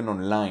difficult to even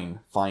online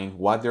find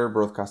what they're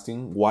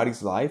broadcasting, what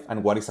is live,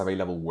 and what is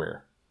available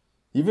where.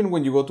 Even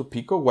when you go to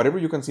Peacock, whatever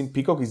you can see in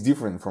Peacock is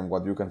different from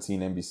what you can see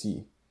in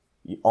NBC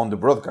on the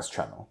broadcast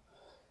channel.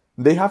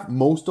 They have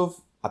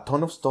a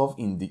ton of stuff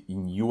in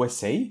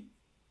USA,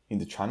 in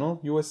the channel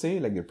USA,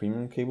 like their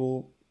premium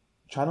cable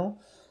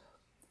channel.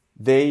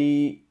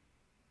 There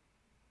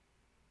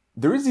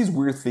is this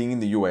weird thing in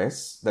the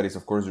US that is,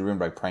 of course, driven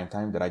by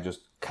primetime that I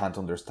just can't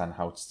understand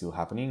how it's still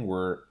happening,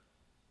 where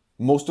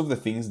most of the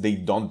things they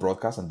don't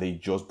broadcast and they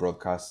just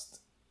broadcast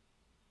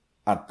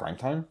at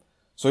primetime.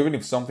 So even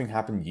if something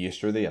happened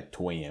yesterday at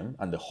 2 a.m.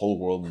 and the whole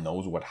world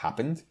knows what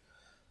happened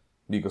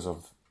because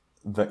of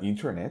the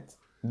internet,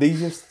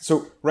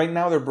 so right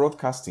now they're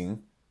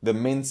broadcasting the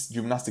men's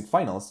gymnastic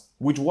finals,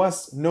 which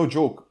was, no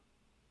joke,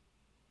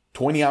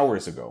 20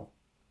 hours ago.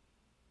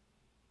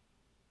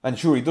 And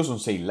sure, it doesn't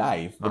say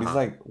live, but it's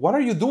like, what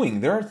are you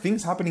doing? There are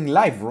things happening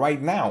live right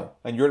now.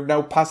 And you're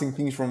now passing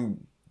things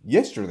from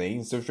yesterday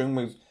instead of showing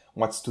me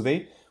what's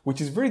today,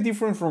 which is very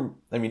different from,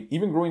 I mean,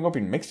 even growing up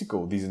in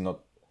Mexico, this is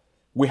not,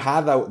 we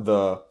had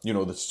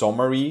the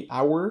summary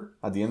hour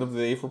at the end of the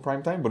day for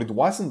primetime, but it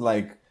wasn't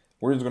like,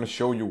 we're just going to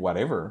show you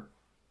whatever.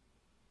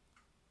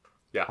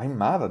 Yeah. I'm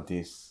mad at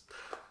this.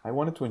 I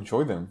wanted to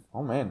enjoy them.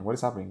 Oh man, what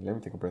is happening? Let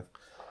me take a breath.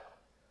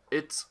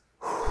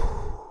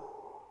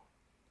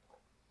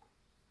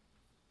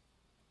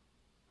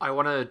 I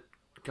want to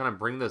kind of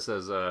bring this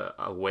as a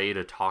way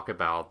to talk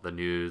about the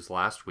news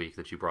last week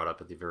that you brought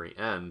up at the very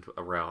end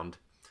around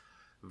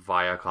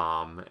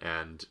Viacom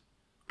and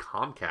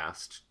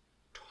Comcast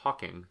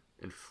talking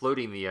and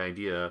floating the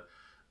idea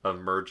of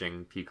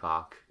merging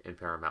Peacock and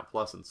Paramount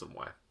Plus in some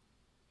way.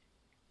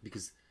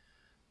 Because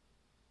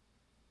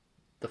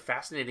the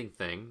fascinating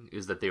thing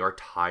is that they are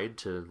tied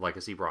to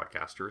legacy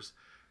broadcasters.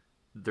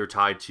 They're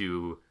tied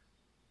to...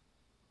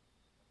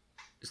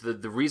 So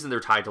the reason they're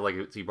tied to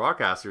legacy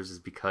broadcasters is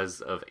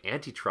because of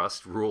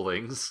antitrust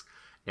rulings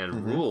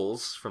and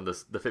rules from the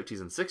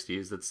 50s and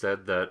 60s that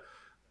said that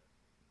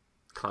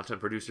content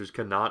producers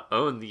cannot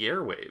own the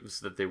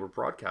airwaves that they were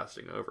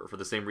broadcasting over, for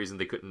the same reason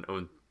they couldn't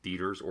own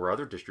theaters or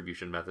other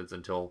distribution methods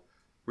until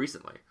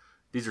recently.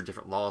 These are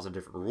different laws and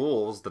different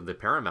rules than the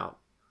Paramount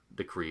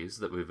decrees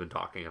that we've been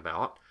talking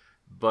about,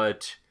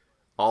 but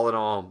all in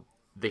all,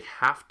 they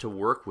have to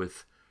work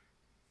with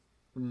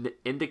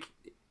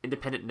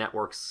independent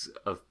networks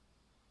of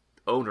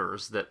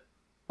owners that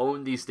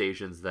own these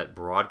stations that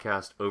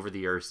broadcast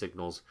over-the-air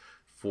signals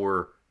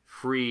for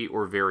free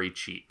or very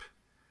cheap.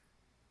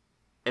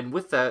 And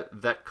with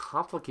that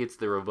complicates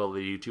their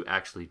ability to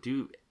actually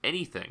do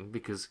anything,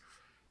 because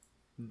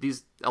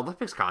these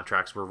Olympics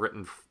contracts were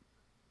written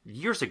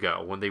years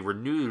ago when they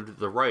renewed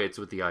the rights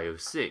with the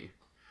IOC.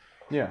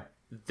 Yeah.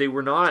 They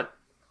were not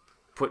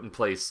put in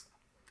place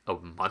a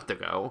month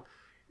ago.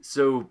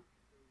 So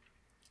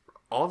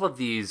all of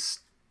these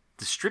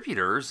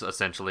distributors,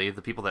 essentially,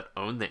 the people that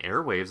own the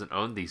airwaves and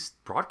own these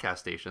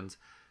broadcast stations,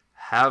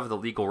 have the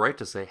legal right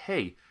to say,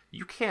 hey,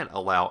 you can't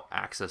allow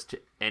access to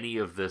any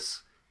of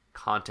this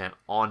content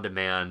on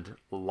demand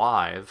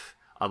live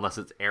unless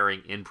it's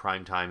airing in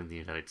prime time in the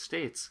United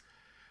States,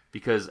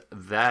 because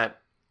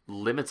that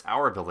limits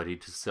our ability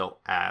to sell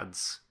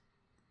ads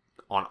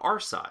on our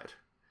side.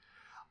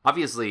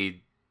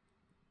 Obviously,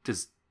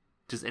 does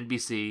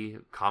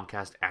NBC,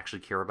 Comcast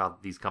actually care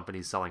about these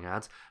companies selling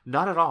ads?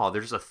 Not at all.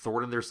 They're just a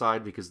thorn in their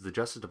side because the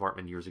Justice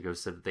Department years ago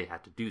said that they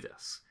had to do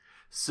this.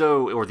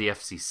 So, or the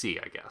FCC,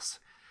 I guess.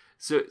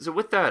 So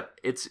with that,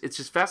 it's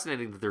just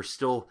fascinating that they're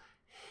still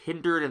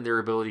hindered in their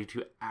ability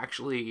to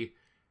actually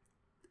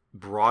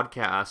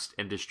broadcast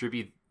and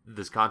distribute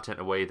this content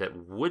in a way that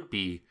would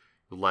be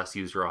less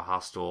user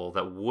hostile,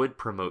 that would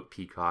promote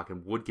Peacock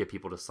and would get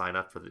people to sign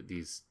up for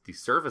these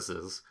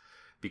services,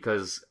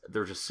 because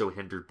they're just so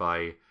hindered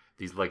by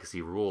these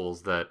legacy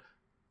rules that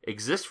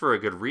exist for a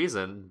good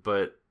reason.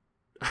 But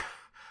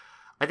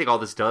I think all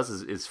this does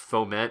is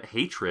foment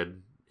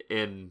hatred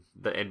in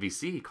the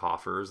NBC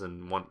coffers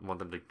and want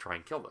them to try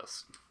and kill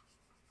this.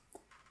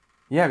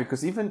 Yeah,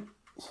 because I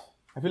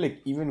feel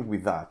like even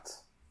with that,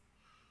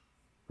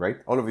 right?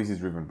 All of this is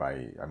driven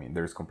by, I mean,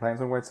 there's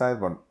compliance on one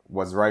side, but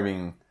what's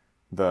driving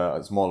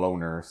the small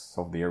owners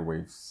of the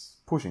airwaves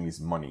pushing is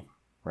money,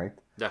 right?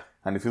 Yeah.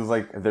 And it feels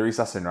like there is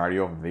a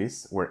scenario of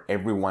this where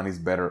everyone is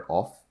better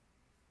off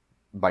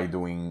by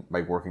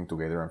working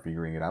together and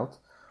figuring it out.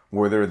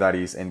 Whether that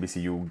is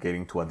NBCU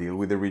getting to a deal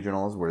with the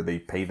regionals where they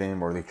pay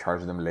them or they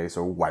charge them less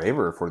or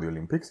whatever for the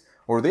Olympics,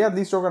 or they at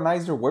least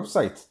organize their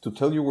website to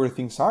tell you where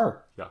things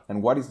are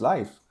and what is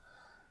live.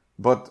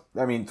 But,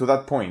 I mean, to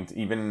that point,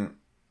 even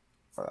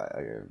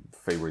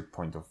favorite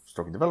point of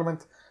stock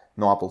development.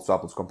 No apples to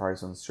apples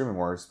comparisons, streaming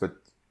wars, but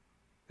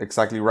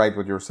exactly right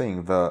what you're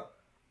saying. The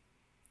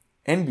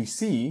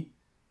NBC,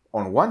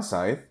 on one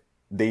side,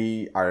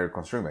 they are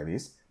constrained by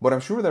this, but I'm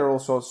sure there are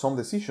also some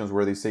decisions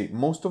where they say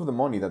most of the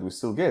money that we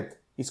still get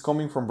is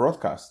coming from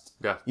broadcast.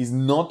 Yeah. It's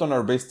not on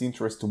our best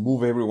interest to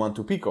move everyone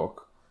to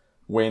Peacock,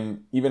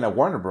 when even a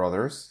Warner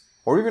Brothers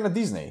or even a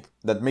Disney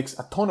that makes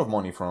a ton of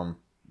money from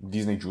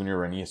Disney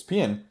Junior and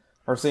ESPN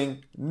are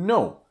saying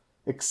no.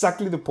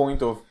 Exactly the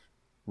point of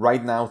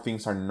right now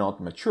things are not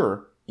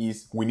mature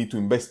is we need to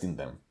invest in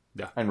them.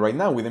 Yeah. And right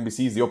now with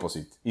NBC is the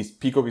opposite. Is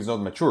Peacock is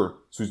not mature,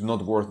 so it's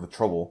not worth the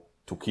trouble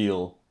to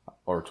kill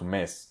or to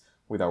mess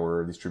with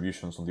our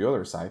distributions on the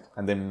other side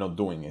and then not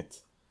doing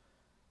it.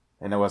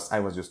 And I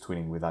was just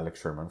tweeting with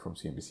Alex Sherman from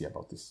CNBC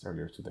about this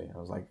earlier today. I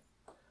was like,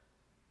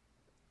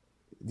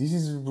 this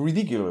is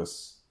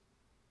ridiculous.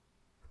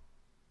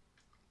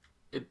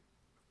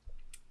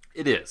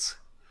 It is.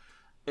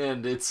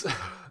 And it's...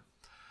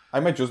 I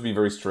might just be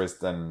very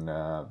stressed and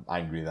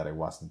angry that I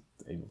wasn't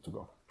able to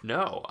go.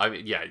 No, I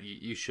mean, yeah,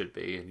 you should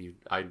be.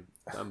 And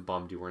I'm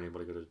bummed you weren't able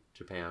to go to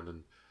Japan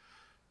and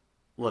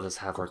let us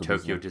have our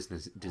Tokyo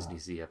Disney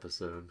Sea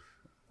episode.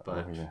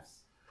 But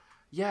yes.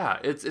 Yeah,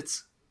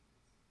 it's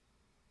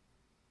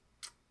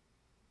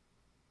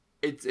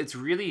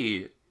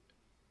really,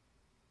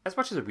 as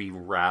much as we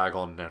rag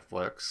on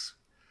Netflix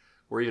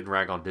or even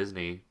rag on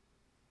Disney,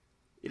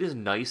 it is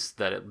nice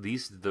that at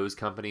least those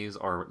companies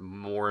are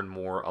more and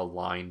more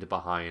aligned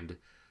behind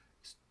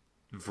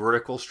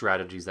vertical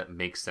strategies that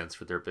make sense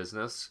for their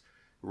business,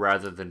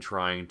 rather than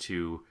trying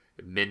to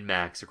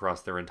min-max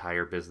across their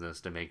entire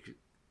business to make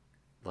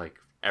like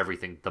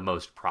everything the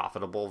most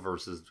profitable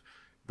versus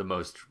the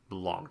most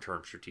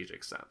long-term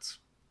strategic sense.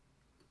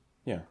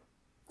 Yeah.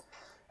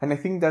 And I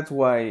think that's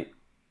why,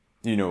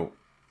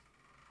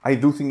 I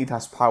do think it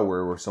has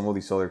power where some of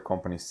these other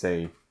companies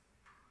say,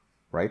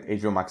 right,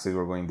 HBO Max says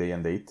we're going day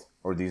and date,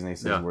 or Disney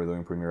says we're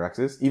doing Premier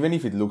Access, even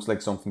if it looks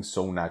like something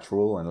so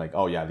natural and like,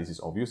 oh yeah, this is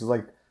obvious. It's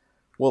like,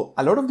 well,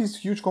 a lot of these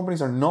huge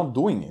companies are not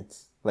doing it.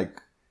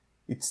 Like,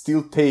 it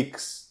still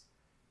takes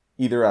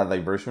either a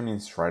diversion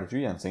in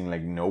strategy and saying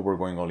like, no, we're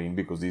going all in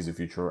because this is the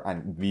future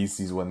and this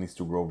is what needs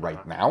to grow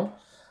right now.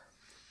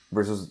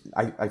 Versus,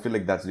 I feel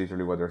like that's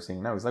literally what they're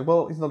saying now. It's like,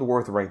 well, it's not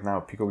worth right now.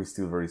 Peacock is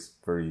still very,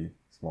 very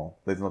small.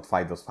 Let's not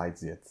fight those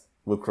fights yet.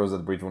 We'll cross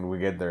that bridge when we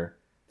get there.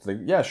 It's like,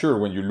 yeah, sure,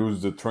 when you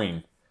lose the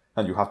train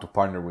and you have to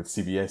partner with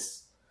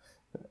CBS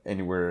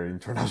anywhere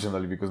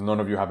internationally because none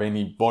of you have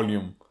any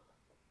volume.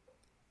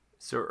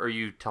 So are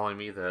you telling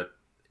me that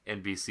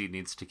NBC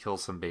needs to kill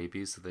some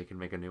babies so they can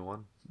make a new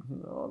one?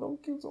 No,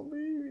 don't kill some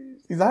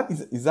babies.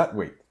 Is that,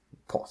 wait,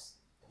 pause.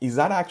 Is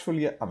that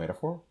actually a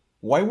metaphor?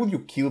 Why would you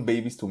kill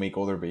babies to make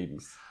other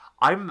babies?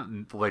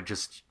 I'm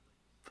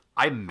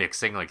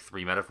mixing like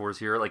three metaphors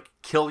here. Like,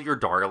 kill your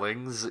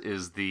darlings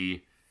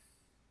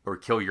or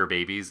kill your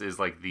babies is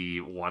like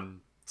the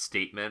one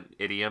statement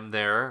idiom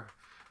there.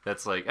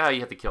 That's like, you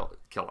have to kill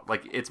it.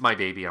 Like, it's my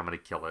baby, I'm going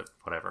to kill it,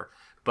 whatever.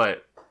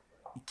 But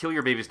kill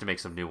your babies to make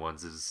some new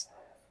ones is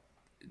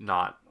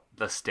not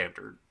the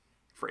standard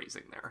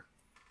phrasing there.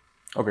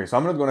 Okay, so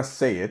I'm not going to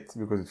say it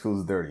because it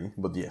feels dirty,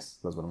 but yes,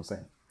 that's what I'm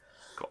saying.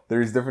 Cool.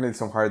 There is definitely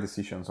some hard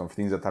decisions on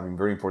things that have been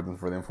very important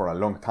for them for a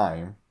long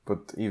time,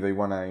 but if they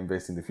want to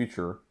invest in the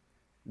future,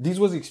 this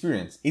was the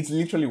experience. It's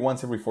literally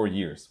once every 4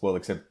 years. Well,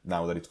 except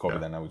now that it's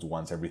COVID and now it's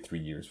once every 3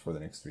 years for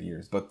the next 3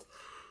 years. But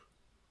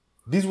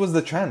this was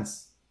the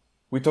chance.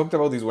 We talked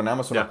about this when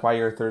Amazon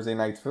acquired Thursday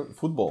Night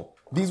Football.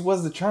 This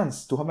was the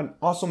chance to have an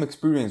awesome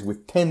experience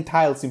with 10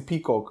 tiles in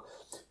Peacock.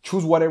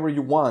 Choose whatever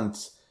you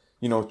want.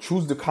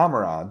 Choose the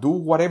camera. Do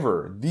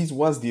whatever. This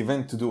was the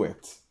event to do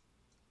it.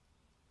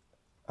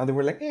 And they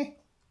were like,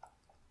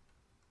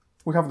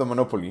 we have the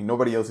monopoly.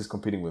 Nobody else is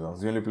competing with us.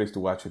 The only place to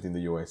watch it in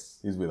the US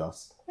is with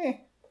us.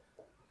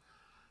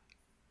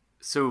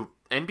 So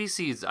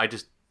NBC's, I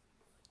just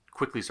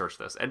quickly searched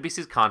this.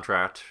 NBC's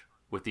contract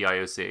with the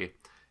IOC,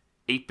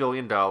 $8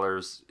 billion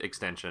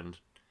extension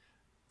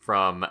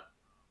from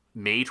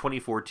May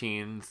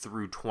 2014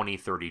 through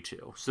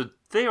 2032. So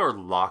they are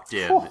locked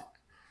in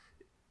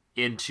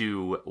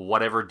into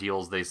whatever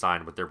deals they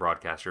signed with their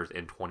broadcasters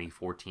in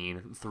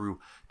 2014 through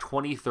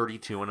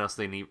 2032 unless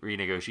they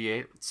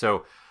renegotiate.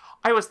 So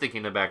I was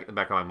thinking in the back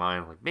of my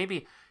mind, like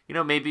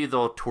maybe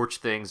they'll torch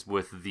things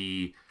with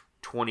the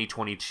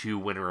 2022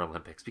 Winter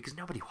Olympics because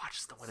nobody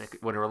watches the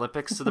Winter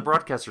Olympics, so the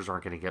broadcasters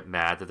aren't going to get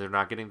mad that they're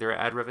not getting their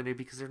ad revenue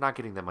because they're not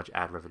getting that much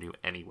ad revenue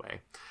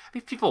anyway. I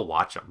mean, people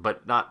watch them,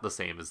 but not the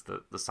same as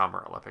the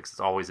Summer Olympics.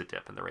 It's always a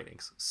dip in the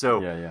ratings.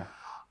 So yeah.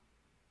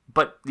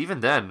 But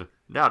even then,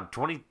 now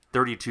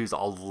 2032 is a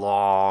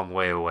long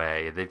way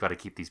away. They've got to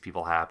keep these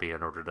people happy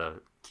in order to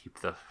keep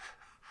the.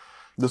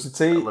 Does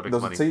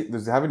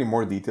it have any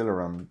more detail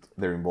around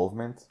their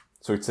involvement?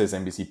 So it says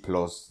NBC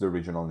plus the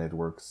regional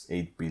networks,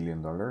 $8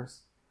 billion.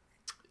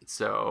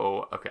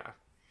 So, okay.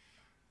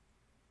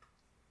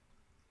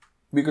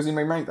 Because in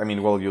my mind, I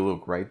mean, well, you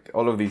look, right?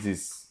 All of this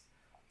is,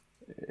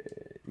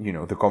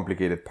 the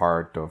complicated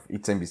part of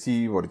it's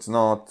NBC, but it's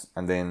not.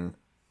 And then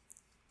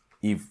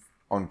if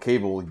on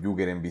cable you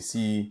get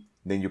NBC,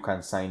 then you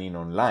can sign in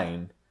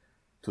online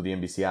to the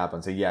NBC app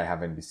and say, yeah, I have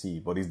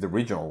NBC, but it's the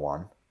regional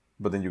one.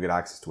 But then you get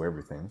access to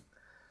everything.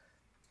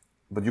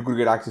 But you could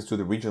get access to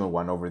the regional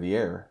one over the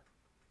air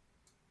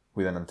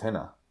with an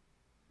antenna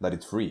that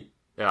it's free.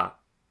 Yeah.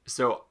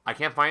 So I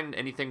can't find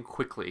anything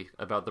quickly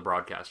about the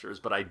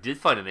broadcasters, but I did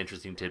find an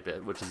interesting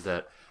tidbit, which is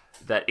that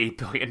 $8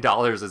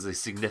 billion is a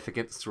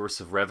significant source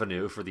of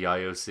revenue for the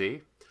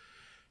IOC.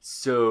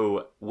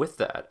 So with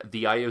that,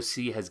 the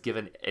IOC has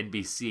given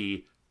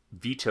NBC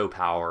veto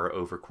power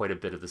over quite a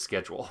bit of the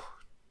schedule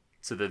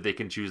so that they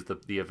can choose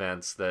the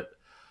events that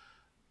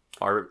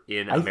are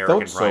in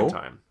American prime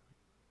time.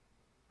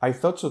 I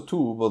thought so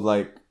too, but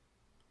like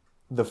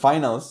the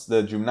finals,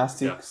 the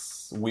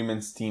gymnastics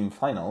women's team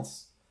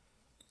finals,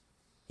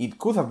 it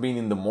could have been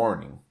in the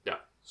morning. Yeah.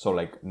 So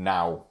like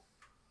now,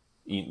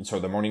 so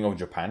the morning of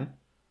Japan,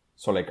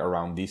 so like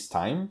around this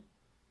time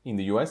in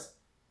the US.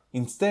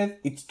 Instead,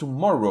 it's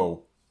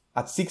tomorrow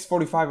at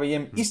 6:45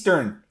 a.m.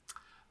 Eastern.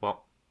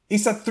 Well,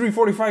 it's at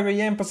 3:45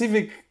 a.m.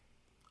 Pacific.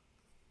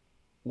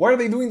 What are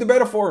they doing the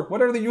beta for?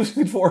 What are they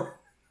using it for?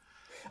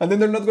 And then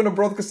they're not going to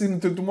broadcast it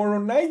until tomorrow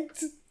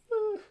night?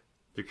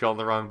 You're killing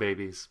the wrong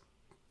babies.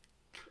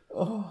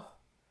 Oh,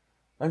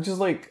 I'm just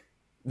like,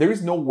 there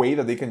is no way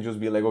that they can just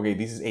be like, okay,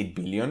 this is 8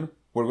 billion.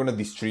 We're going to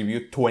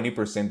distribute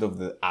 20% of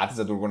the ads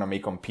that we're going to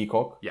make on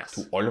Peacock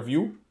to all of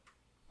you.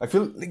 I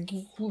feel like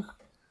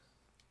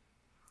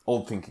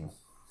old thinking.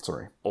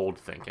 Sorry. Old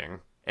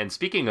thinking. And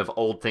speaking of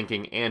old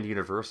thinking and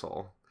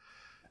Universal,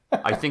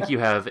 I think you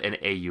have an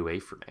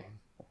AUA for me.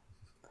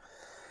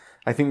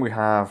 I think we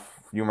have,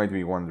 you might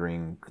be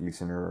wondering,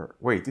 listener,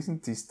 wait,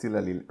 isn't this still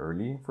a little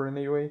early for an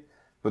AUA?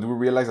 But we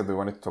realized that we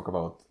wanted to talk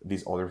about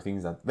these other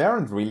things that they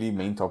aren't really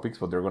main topics,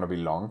 but they're going to be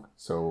long.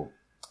 So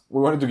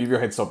we wanted to give you a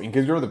heads up in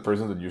case you're the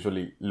person that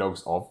usually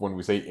logs off when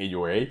we say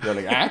AUA. You're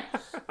like,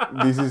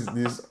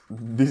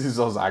 this is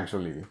us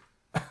actually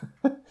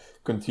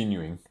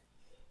continuing.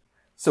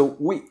 So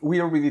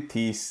we already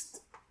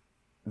teased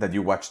that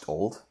you watched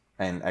Old,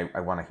 and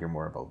I want to hear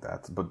more about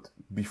that. But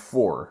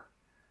before,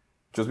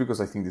 just because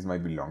I think this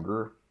might be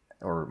longer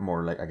or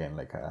more like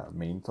a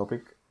main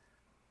topic,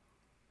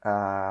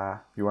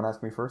 you want to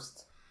ask me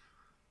first?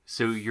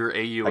 So your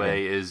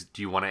AUA is,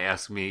 do you want to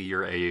ask me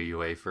your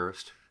AUA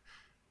first?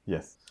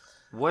 Yes.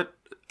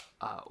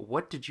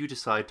 What did you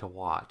decide to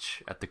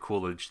watch at the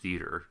Coolidge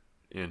Theater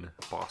in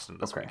Boston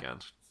this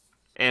weekend?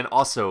 And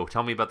also,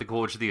 tell me about the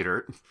Coolidge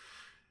Theater.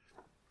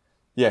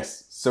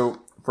 Yes.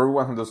 So, for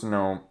everyone who doesn't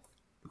know,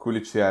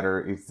 Coolidge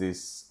Theater is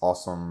this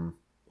awesome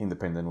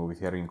independent movie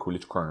theater in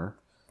Coolidge Corner,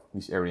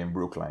 this area in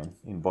Brookline,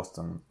 in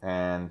Boston.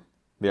 And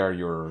they are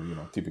your,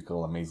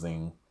 typical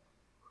amazing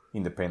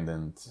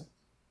independent,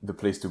 the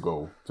place to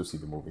go to see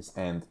the movies.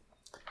 And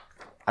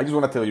I just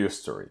want to tell you a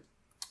story.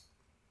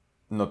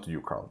 Not to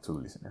you, Carl, to the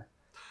listener.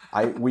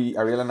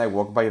 Ariel and I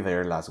walked by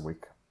there last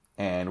week,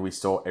 and we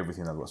saw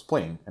everything that was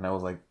playing. And I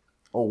was like,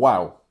 oh,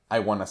 wow, I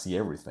want to see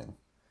everything.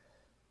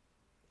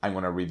 I'm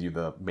going to read you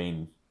the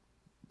main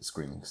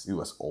screenings. It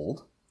was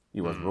Old.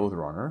 It was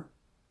Roadrunner.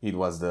 It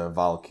was the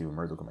Val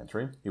Kilmer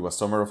documentary. It was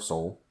Summer of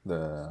Soul,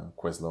 the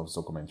Questlove's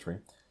documentary.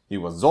 It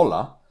was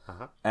Zola.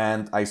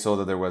 And I saw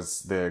that there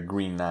was the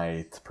Green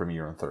Knight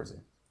premiere on Thursday.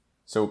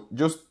 So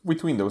just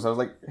between those, I was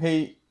like,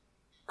 hey,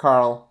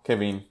 Carl,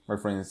 Kevin, my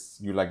friends,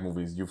 you like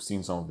movies. You've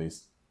seen some of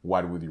this.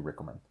 What would you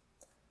recommend?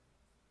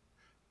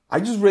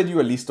 I just read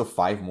you a list of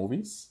 5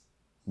 movies.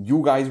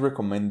 You guys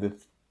recommended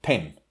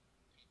 10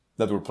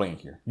 that were playing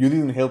here. You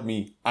didn't help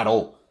me at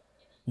all.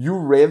 You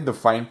read the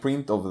fine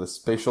print of the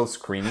special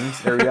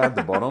screenings area at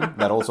the bottom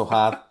that also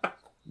had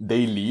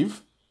They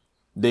Live.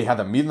 They had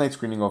a midnight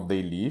screening of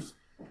They Live.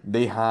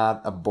 They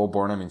had a Bob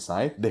Burnham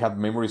Inside. They had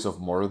Memories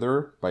of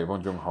Murder by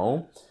Bong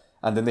Joon-ho.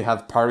 And then they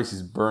had Paris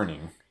is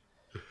Burning.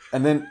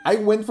 And then I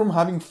went from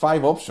having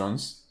 5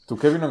 options to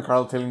Kevin and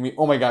Carl telling me,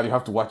 oh my god, you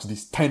have to watch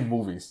these 10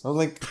 movies. I was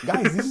like,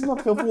 guys, this is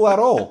not helpful at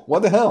all.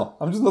 What the hell?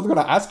 I'm just not going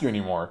to ask you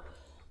anymore.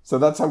 So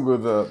that's how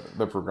good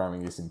the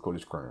programming is in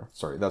Coolidge Corner.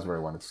 Sorry, that's where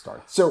I wanted to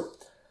start. So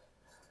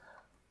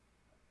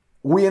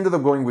we ended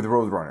up going with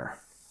Roadrunner,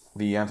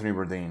 the Anthony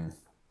Bourdain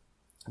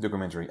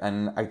documentary.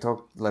 And I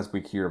talked last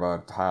week here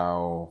about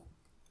how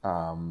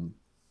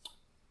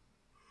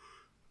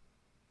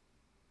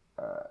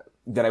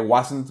that I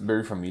wasn't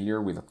very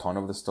familiar with a ton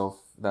of the stuff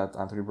that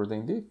Anthony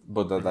Bourdain did,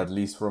 but that at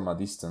least from a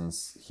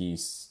distance,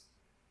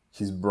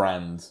 his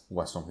brand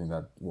was something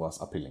that was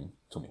appealing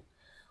to me.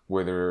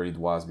 Whether it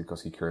was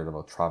because he cared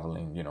about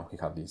traveling, he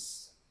had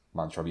this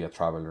mantra, be a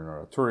traveler,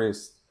 not a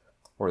tourist,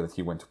 or that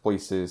he went to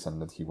places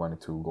and that he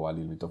wanted to go a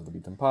little bit off the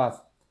beaten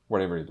path,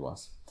 whatever it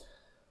was.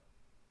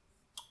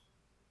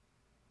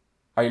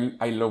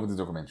 I loved the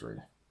documentary.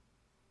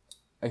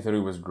 I thought it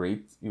was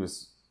great. It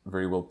was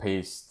very well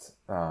paced.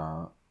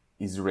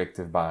 It's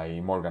directed by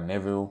Morgan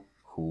Neville,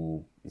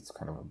 who is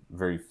kind of a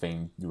very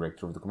famed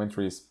director of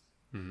documentaries.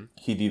 Mm-hmm.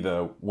 He did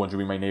Won't You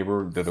Be My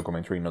Neighbor, the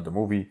documentary, not the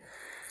movie.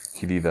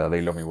 He did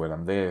They Love Me Well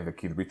I'm Dead, the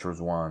Keith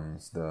Richards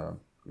ones, the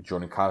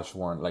Johnny Cash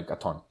one, like a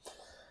ton.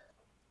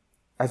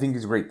 I think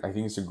it's great. I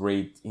think it's a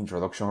great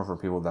introduction for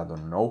people that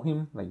don't know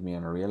him, like me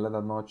and Ariella,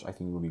 that much. I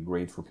think it will be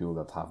great for people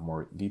that have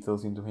more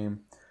details into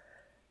him.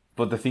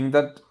 But the thing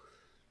that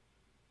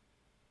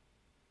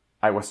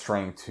I was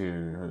trying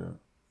to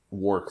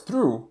work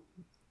through,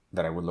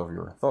 that I would love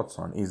your thoughts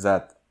on, is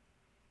that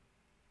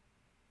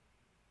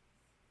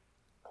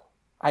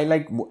I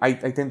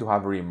tend to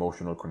have very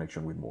emotional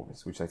connection with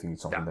movies, which I think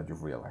is something that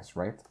you've realized,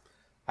 right?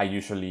 I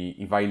usually,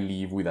 if I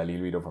leave with a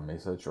little bit of a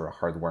message or a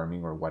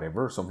heartwarming or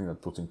whatever, something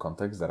that puts in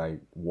context, that I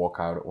walk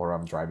out or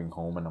I'm driving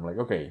home and I'm like,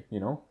 okay,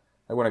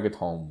 I want to get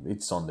home.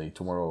 It's Sunday.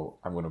 Tomorrow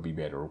I'm going to be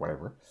better or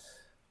whatever.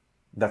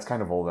 That's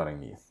kind of all that I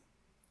need.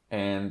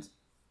 And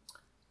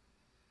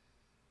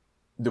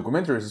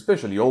documentaries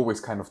especially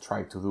always kind of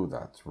try to do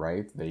that,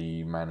 right?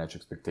 They manage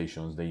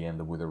expectations, they end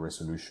up with a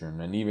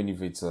resolution, and even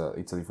if it's a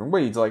different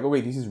way, it's like,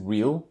 okay, this is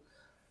real,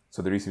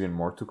 so there is even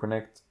more to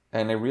connect.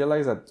 And I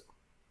realized that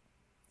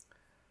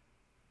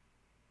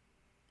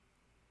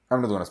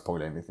I'm not going to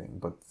spoil anything,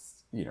 but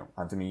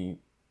Anthony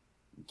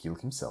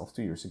killed himself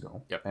 2 years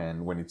ago. Yep.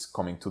 And when it's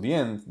coming to the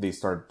end, they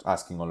start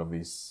asking all of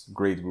this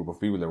great group of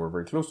people that were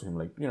very close to him,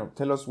 like,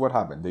 tell us what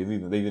happened. They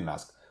didn't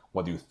ask,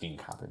 what do you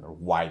think happened, or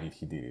why did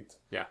he did it?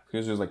 Yeah. He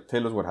was just like,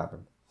 tell us what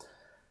happened.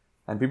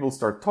 And people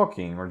start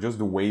talking, or just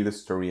the way the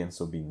story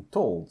ends up being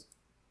told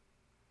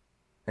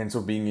ends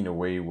up being in a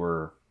way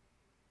where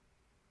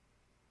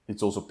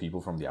it's also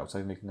people from the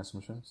outside making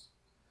assumptions.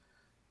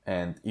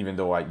 And even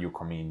though you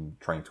come in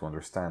trying to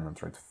understand and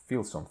try to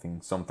feel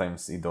something,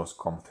 sometimes it does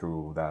come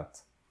through that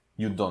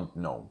you don't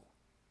know,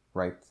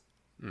 right?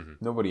 Mm-hmm.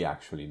 Nobody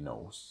actually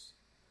knows.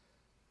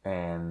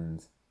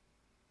 And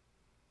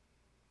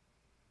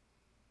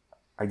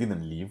I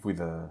didn't leave with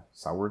a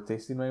sour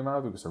taste in my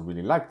mouth because I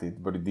really liked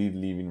it, but it did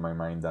leave in my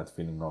mind that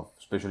feeling of,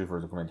 especially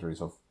for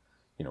documentaries of,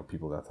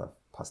 people that have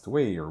passed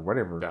away or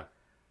whatever,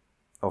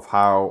 of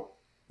how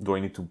do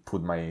I need to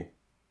put my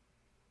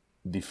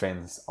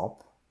defense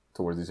up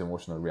towards this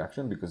emotional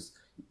reaction, because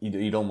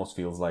it almost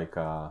feels like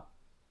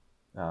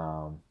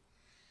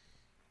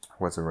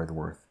what's the right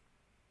word?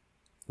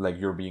 Like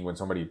you're being, when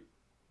somebody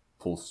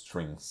pulls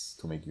strings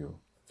to make you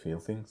feel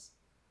things.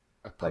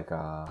 Like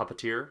a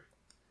puppeteer?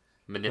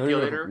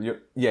 Manipulator?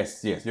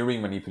 Yes, you're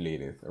being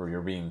manipulated, or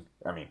you're being,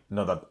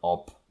 not that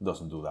Up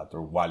doesn't do that,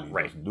 or Wally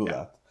doesn't do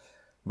that,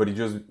 but it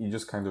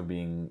just kind of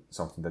being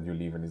something that you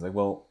leave and it's like,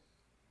 well,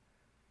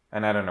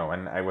 and I don't know,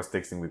 and I was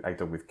I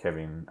talked with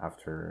Kevin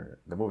after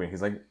the movie,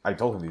 and I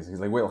told him this, he's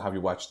like, well, have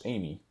you watched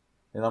Amy?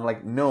 And I'm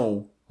like,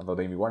 no, about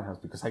Amy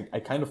Winehouse, because I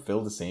kind of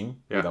feel the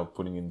same without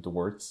putting it into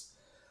words,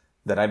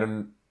 that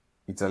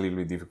it's a little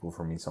bit difficult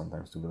for me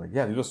sometimes to be like,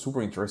 yeah, it was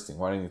super interesting,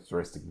 what an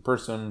interesting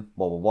person,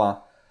 blah, blah,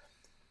 blah.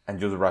 And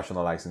just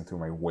rationalizing through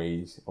my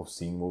ways of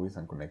seeing movies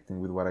and connecting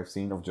with what I've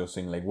seen, of just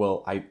saying like,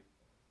 well, I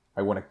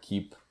want to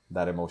keep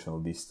that emotional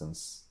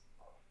distance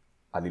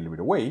a little bit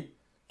away,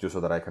 just so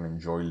that I can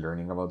enjoy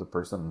learning about the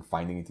person and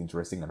finding it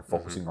interesting and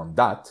focusing on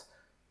that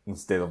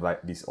instead of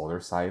this other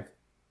side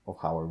of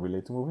how I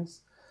relate to movies.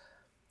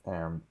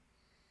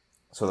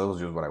 So that was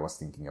just what I was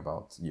thinking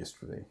about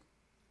yesterday,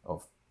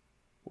 of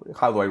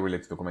how do I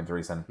relate to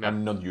documentaries. And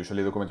I'm not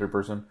usually a documentary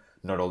person.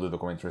 Not all the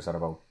documentaries are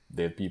about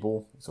dead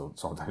people, so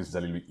sometimes it's a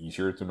little bit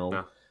easier to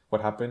know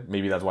what happened.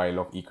 Maybe that's why I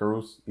love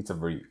Icarus. It's a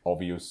very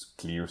obvious,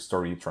 clear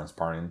story,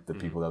 transparent. The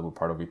people that were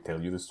part of it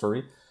tell you the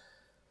story.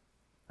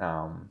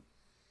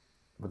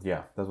 But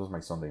yeah, that was my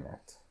Sunday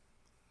night.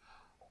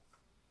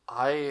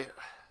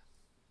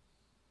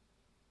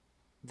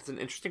 It's an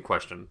interesting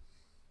question.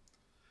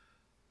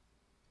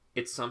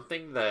 It's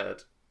something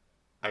that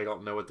I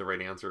don't know what the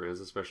right answer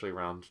is, especially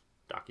around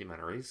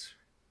documentaries.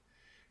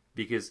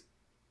 Because,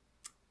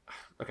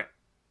 okay,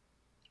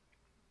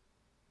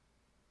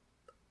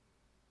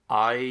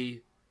 I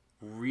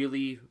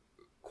really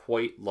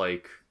quite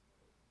like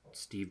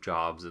Steve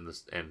Jobs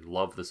and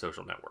love The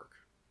Social Network.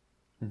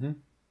 Mm-hmm.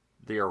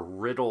 They are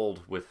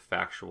riddled with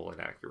factual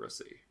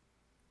inaccuracy.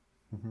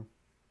 Mm-hmm.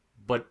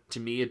 But to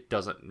me, it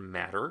doesn't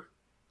matter,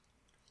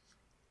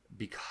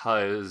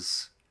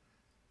 because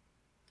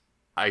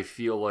I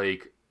feel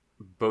like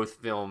both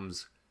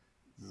films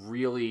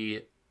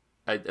really,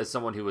 as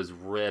someone who has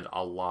read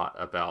a lot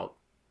about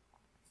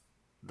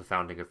the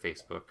founding of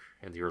Facebook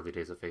and the early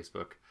days of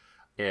Facebook,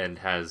 and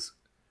has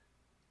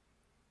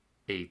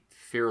a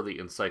fairly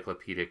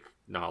encyclopedic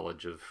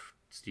knowledge of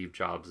Steve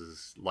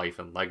Jobs' life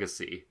and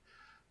legacy,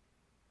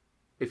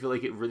 I feel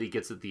like it really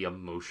gets at the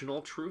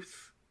emotional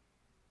truth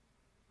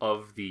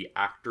of the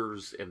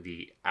actors and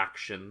the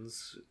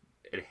actions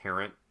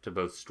inherent to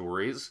both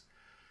stories.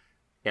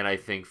 And I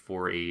think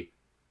for a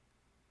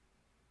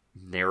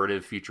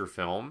narrative feature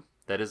film,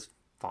 that is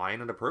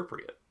fine and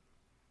appropriate.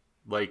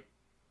 Like,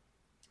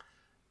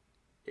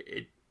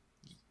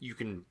 you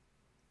can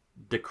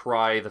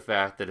decry the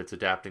fact that it's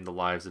adapting the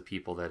lives of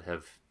people that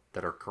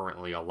are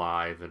currently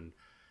alive and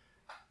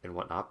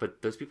whatnot,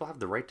 but those people have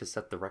the right to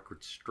set the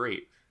record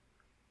straight.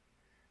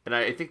 And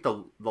I think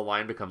the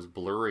line becomes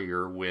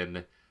blurrier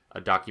when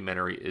a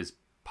documentary is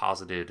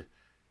posited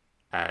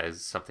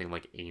as something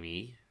like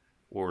Amy,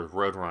 or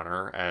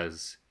Roadrunner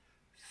as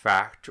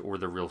fact or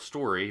the real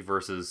story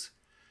versus.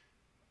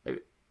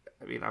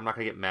 I mean, I'm not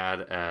gonna get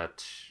mad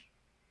at.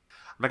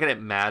 I'm not gonna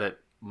get mad at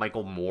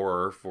Michael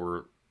Moore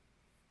for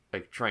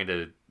like trying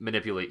to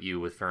manipulate you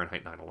with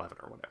Fahrenheit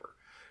 9/11 or whatever.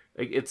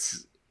 Like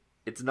it's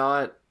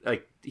not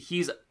like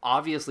he's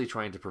obviously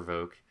trying to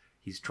provoke.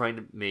 He's trying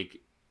to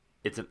make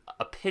it's an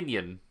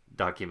opinion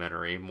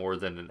documentary more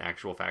than an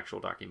actual factual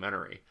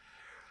documentary.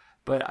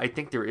 But I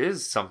think there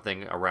is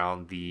something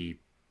around the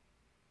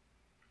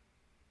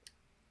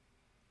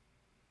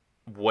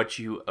what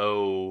you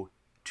owe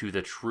to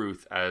the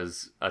truth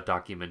as a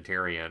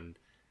documentarian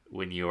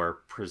when you are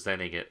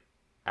presenting it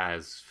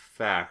as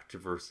fact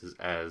versus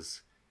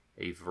as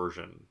a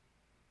version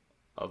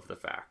of the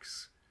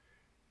facts.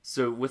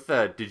 So with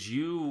that, did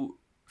you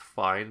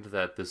find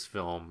that this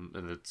film,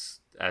 and it's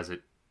as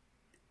it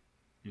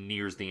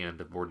nears the end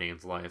of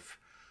Bourdain's life,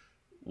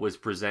 was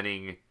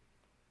presenting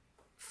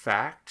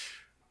fact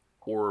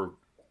or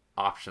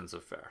options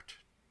of fact?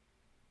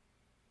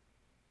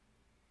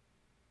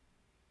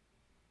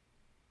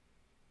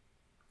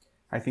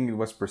 I think it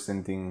was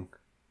presenting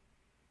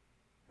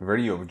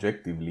very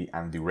objectively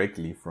and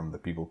directly from the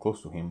people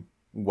close to him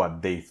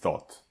what they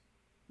thought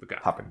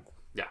happened.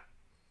 Yeah.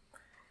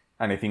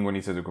 And I think when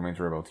it's a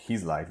documentary about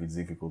his life, it's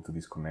difficult to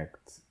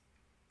disconnect,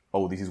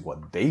 oh, this is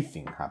what they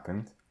think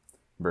happened,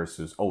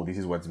 versus, oh, this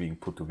is what's being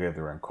put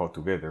together and caught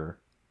together.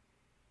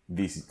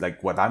 This is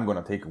like what I'm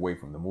going to take away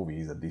from the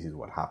movie is that this is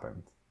what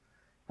happened.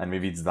 And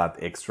maybe it's that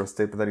extra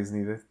step that is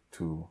needed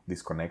to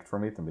disconnect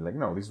from it and be like,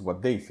 no, this is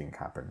what they think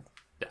happened.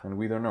 Yeah. And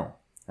we don't know.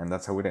 And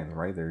that's how it ends,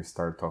 right? They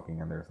start talking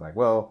and there's like,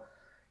 well,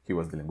 he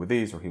was dealing with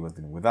this or he was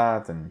dealing with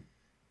that. And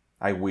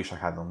I wish I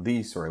had done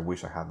this or I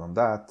wish I had done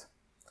that.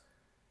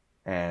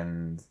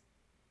 And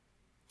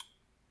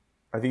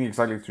I think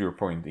exactly to your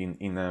point,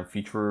 in a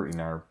feature, in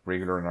a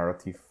regular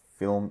narrative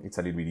film, it's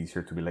a little bit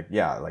easier to be like,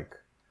 yeah, like,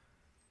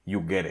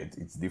 you get it.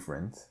 It's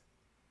different.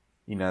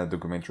 In a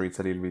documentary, it's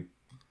a little bit,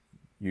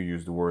 you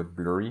use the word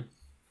blurry.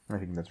 I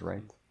think that's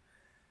right.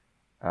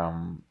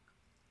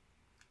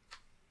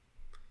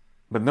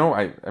 But no,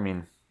 I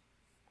mean,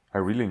 I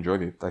really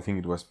enjoyed it. I think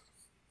it was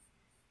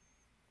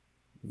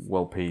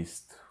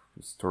well-paced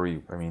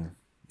story. I mean,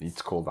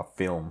 it's called a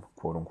film,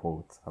 quote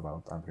unquote,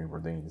 about Anthony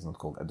Bourdain. It's not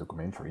called a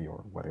documentary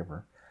or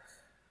whatever.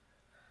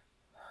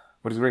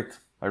 But it's great.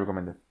 I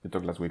recommend it. We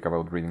talked last week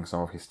about reading some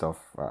of his stuff.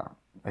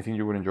 I think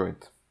you would enjoy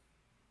it.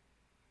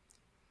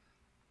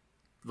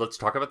 Let's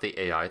talk about the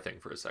AI thing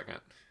for a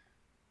second.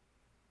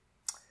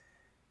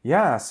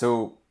 Yeah,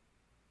 so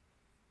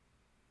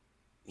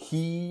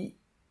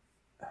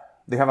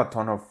they have a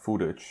ton of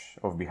footage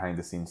of behind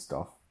the scenes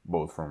stuff,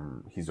 both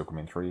from his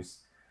documentaries,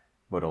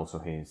 but also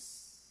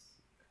his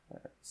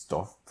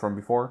stuff from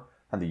before,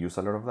 and they use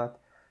a lot of that.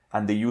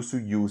 And they used to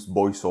use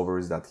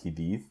voiceovers that he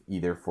did,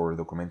 either for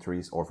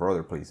documentaries or for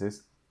other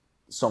places,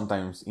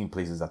 sometimes in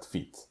places that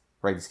fit,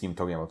 right? It's him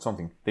talking about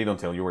something. They don't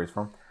tell you where it's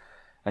from.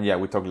 And yeah,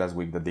 we talked last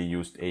week that they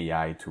used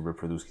AI to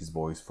reproduce his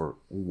voice for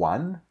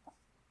one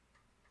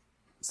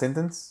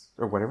sentence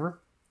or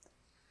whatever.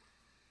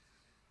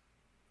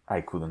 I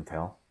couldn't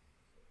tell.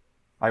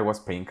 I was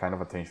paying kind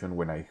of attention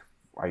when I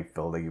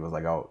felt like it was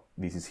like, oh,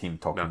 this is him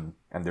talking,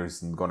 and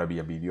there's gonna be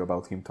a video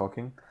about him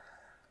talking.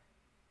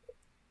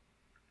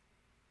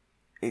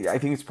 I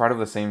think it's part of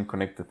the same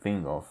connected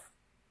thing of,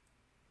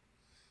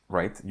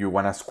 right? You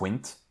wanna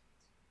squint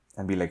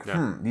and be like,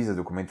 this is a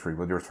documentary,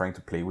 but you're trying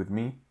to play with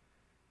me.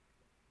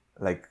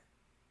 Like,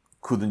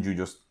 couldn't you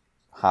just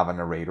have a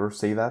narrator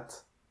say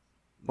that?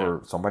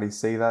 Or somebody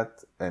say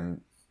that?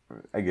 And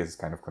I guess it's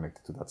kind of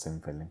connected to that same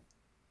feeling.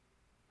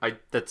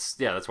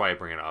 That's why I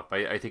bring it up.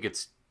 I think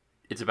it's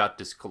about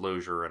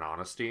disclosure and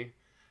honesty,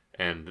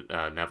 and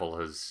Neville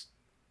has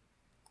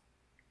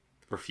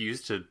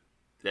refused to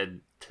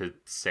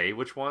say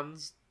which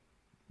ones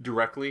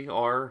directly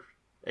are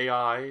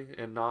AI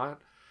and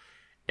not,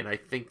 and I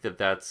think that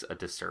that's a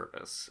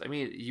disservice. I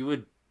mean, you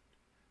would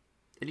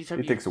anytime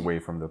it takes away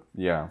from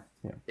the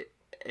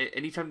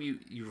anytime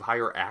you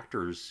hire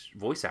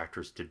voice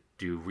actors to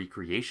do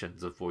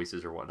recreations of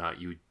voices or whatnot,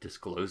 you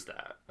disclose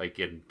that. Like,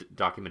 in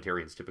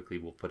documentarians typically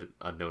will put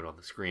a note on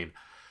the screen,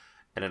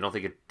 and I don't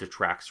think it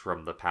detracts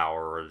from the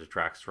power or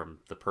detracts from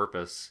the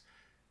purpose.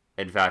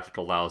 In fact, it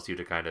allows you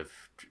to kind of,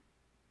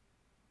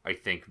 I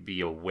think,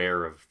 be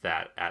aware of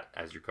that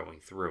as you're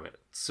going through it.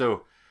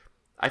 So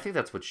I think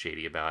that's what's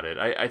shady about it.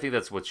 I think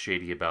that's what's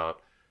shady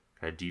about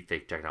kind of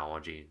deepfake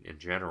technology in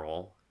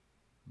general.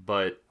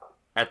 But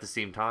at the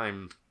same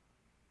time,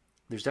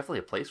 there's definitely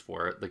a place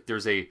for it. Like,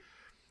 there's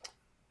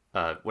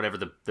whenever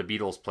the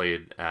Beatles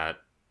played at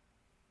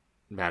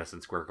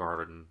Madison Square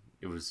Garden,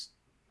 it was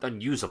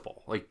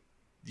unusable. Like,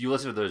 you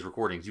listen to those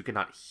recordings, you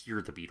cannot hear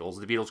the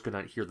Beatles. The Beatles could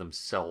not hear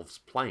themselves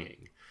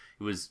playing.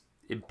 It was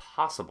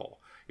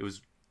impossible. It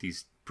was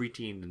these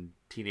preteen and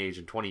teenage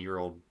and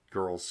 20-year-old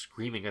girls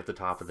screaming at the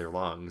top of their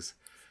lungs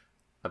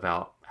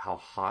about how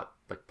hot,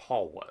 like,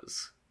 Paul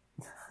was.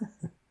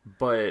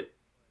 But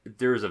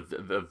there's a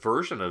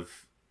version of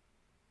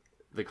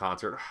the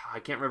concert. I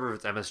can't remember if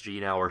it's MSG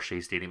now or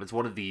Shea Stadium. It's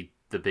one of the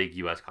big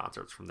U.S.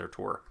 concerts from their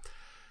tour,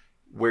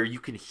 where you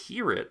can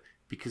hear it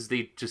because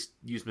they just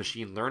use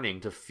machine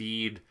learning to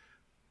feed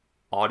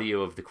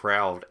audio of the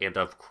crowd and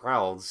of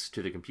crowds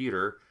to the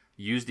computer,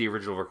 use the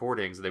original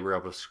recordings, and they were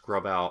able to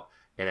scrub out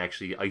and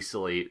actually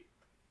isolate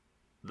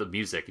the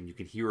music, and you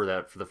can hear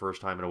that for the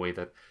first time in a way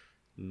that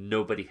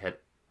nobody had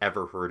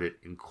ever heard it,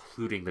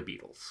 including the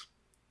Beatles.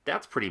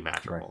 That's pretty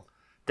magical. Right.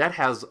 That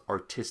has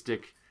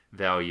artistic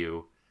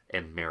value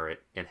and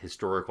merit and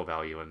historical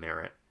value and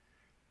merit.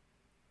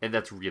 And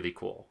that's really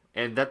cool.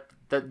 And that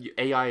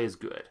AI is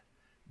good,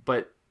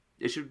 but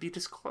it should be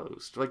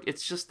disclosed. Like,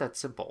 it's just that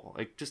simple.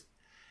 Like, just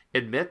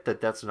admit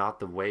that that's not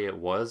the way it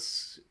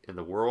was in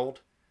the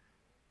world,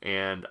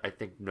 and I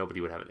think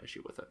nobody would have an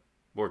issue with it.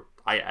 Or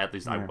at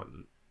least I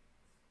wouldn't.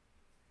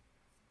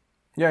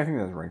 Yeah, I think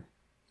that's right.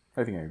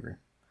 I think I agree.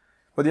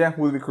 But yeah,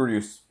 we'll be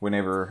curious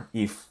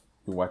if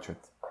you watch it.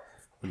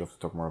 We'd love to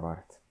talk more about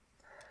it.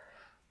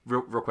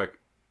 Real quick,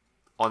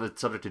 on the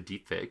subject of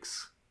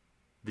deepfakes,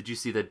 did you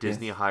see that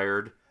Disney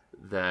hired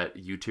that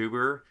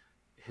YouTuber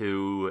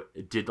who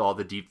did all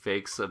the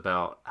deepfakes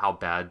about how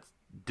bad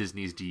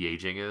Disney's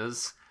de-aging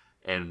is,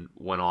 and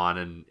went on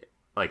and,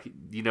 like,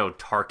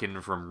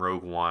 Tarkin from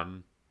Rogue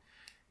One,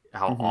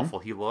 how awful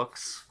he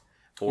looks,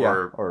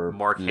 or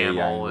Mark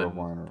Hamill,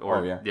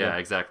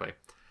 exactly.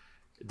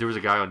 There was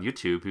a guy on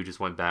YouTube who just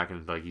went back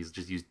and, like, he's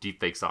just used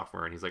deepfake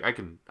software, and he's like, I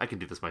can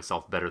do this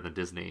myself better than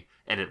Disney,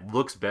 and it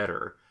looks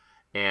better.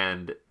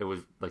 And it was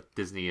like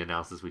Disney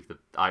announced this week that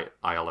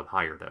ILM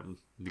hired him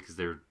because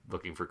they're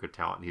looking for good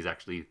talent, and he's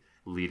actually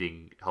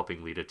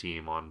helping lead a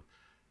team on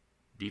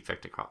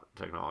deepfake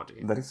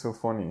technology. That is so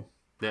funny.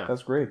 Yeah,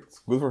 that's great.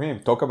 Good for him.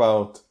 Talk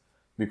about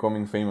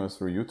becoming famous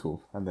through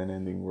YouTube and then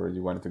ending where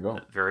you wanted to go.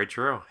 Very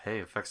true. Hey,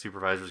 effects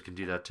supervisors can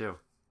do that too.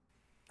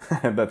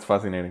 That's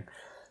fascinating.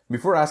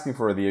 Before asking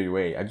for the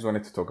AUA, I just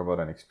wanted to talk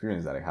about an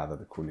experience that I had at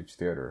the Coolidge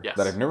Theater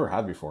that I've never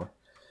had before.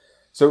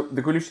 So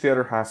the Coolidge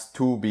Theater has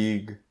two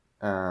big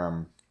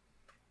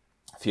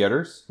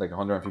theaters, like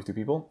 150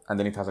 people, and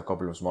then it has a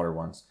couple of smaller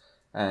ones.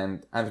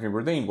 And Anthony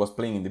Bourdain was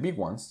playing in the big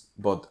ones,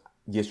 but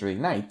yesterday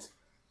night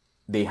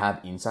they had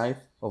Inside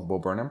of Bo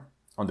Burnham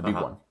on the big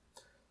one.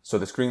 So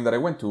the screening that I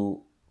went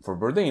to for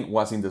Bourdain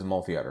was in the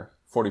small theater,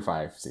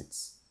 45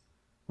 seats.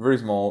 Very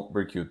small,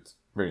 very cute,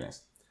 very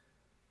nice.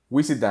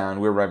 We sit down,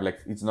 we arrive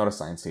it's not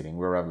assigned seating,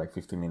 we arrive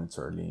 15 minutes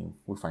early,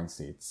 we find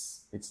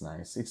seats, it's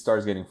nice, it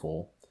starts getting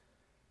full.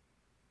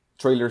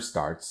 Trailer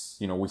starts,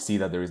 we see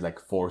that there is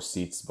 4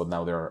 seats, but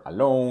now they're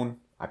alone,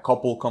 a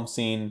couple comes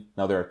in,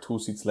 now there are 2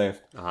 seats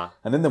left.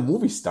 And then the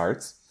movie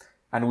starts,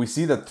 and we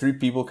see that 3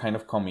 people kind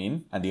of come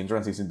in, and the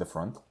entrance is in the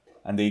front,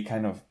 and they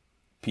kind of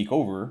peek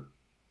over,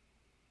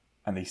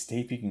 and they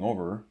stay peeking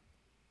over,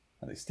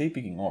 and they stay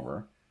peeking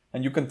over,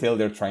 and you can tell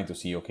they're trying to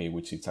see, okay,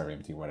 which seats are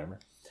empty, whatever.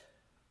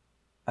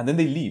 And then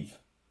they leave.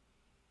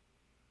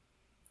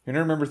 And I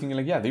remember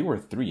thinking, they were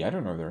 3. I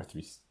don't know if there are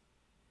 3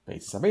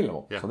 spaces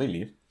available. Yeah. So they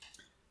leave.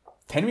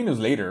 10 minutes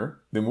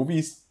later, the movie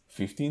is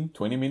 15,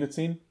 20 minutes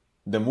in.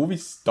 The movie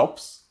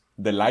stops.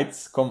 The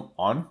lights come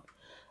on.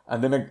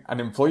 And then an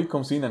employee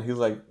comes in and he's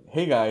like,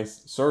 hey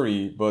guys,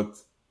 sorry, but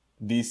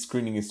this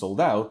screening is sold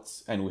out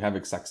and we have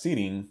exact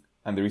seating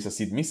and there is a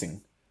seat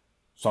missing.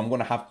 So I'm going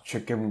to have to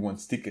check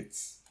everyone's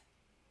tickets.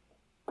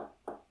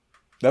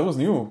 That was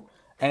new.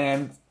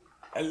 And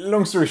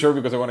long story short,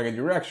 because I want to get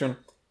your reaction,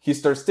 he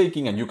starts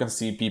taking and you can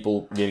see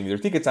people getting their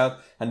tickets out.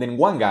 And then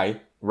one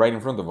guy right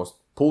in front of us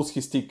pulls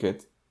his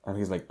ticket and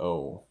he's like,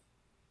 oh.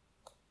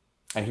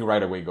 And he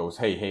right away goes,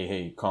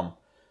 hey, come.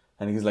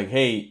 And he's like,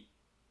 hey,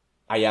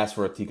 I asked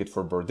for a ticket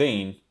for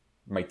Bourdain.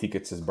 My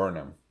ticket says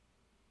Burnham.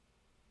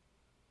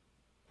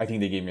 I think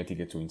they gave me a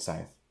ticket to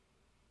Inside.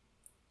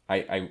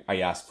 I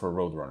asked for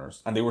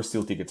Roadrunners. And there were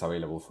still tickets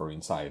available for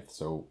Inside.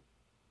 So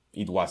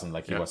it wasn't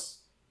like he was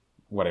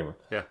whatever.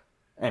 Yeah.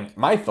 And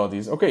my thought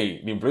is,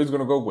 okay, the employee's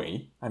going to go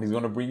away and he's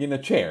going to bring in a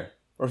chair.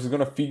 Or he's going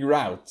to figure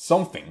out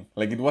something.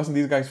 Like, it wasn't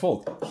this guy's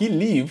fault. He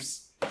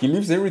leaves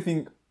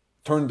everything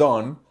turned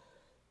on.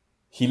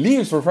 He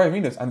leaves for 5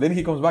 minutes. And then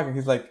he comes back and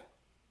he's like,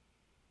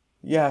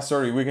 yeah,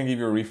 sorry, we can give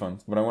you a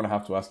refund. But I'm going to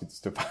have to ask you to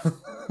step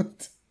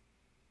out.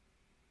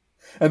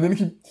 And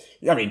then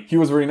he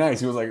was very nice.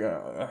 He was like,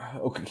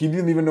 okay. He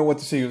didn't even know what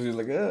to say. He was just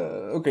like,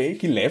 okay.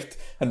 He left.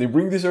 And they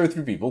bring these other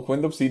 3 people who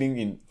end up sitting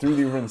in 3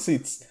 different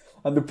seats.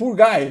 And the poor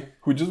guy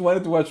who just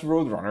wanted to watch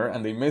Roadrunner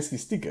and they messed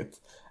his ticket.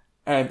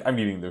 And I'm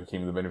giving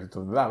him the benefit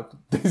of the doubt.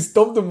 They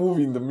stopped the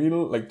movie in the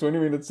middle, 20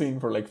 minutes in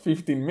for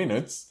 15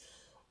 minutes.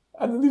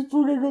 And then this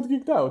poor guy got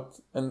kicked out.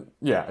 And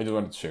yeah, I just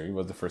wanted to share. It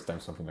was the first time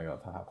something like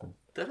that happened.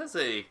 I thought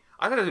it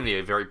was going to be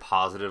a very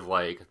positive,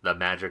 the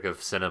magic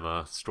of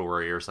cinema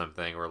story or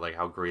something, or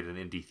how great an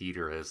indie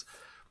theater is.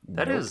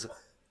 That is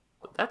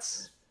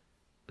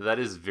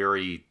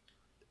very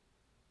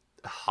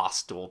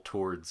hostile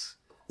towards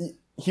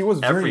he was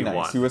very everyone.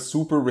 Nice. He was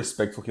super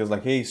respectful. He was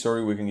like, hey,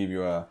 sorry, we can give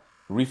you a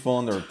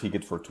refund or a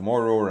ticket for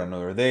tomorrow or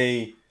another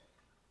day.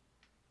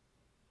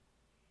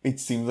 It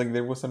seems like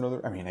there was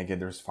another... I mean, I get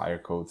there's fire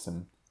codes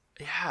and...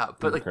 Yeah,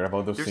 but care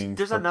about those things,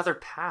 there's another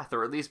path,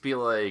 or at least be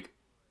like,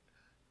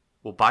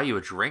 we'll buy you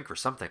a drink or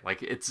something.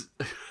 It's...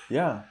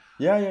 Yeah.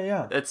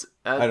 Yeah.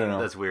 I don't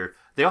know. That's weird.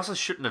 They also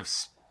shouldn't have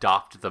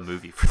stopped the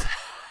movie for that.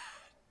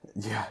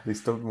 Yeah, they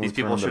stopped. These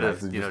people should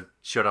have,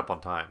 showed up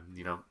on time.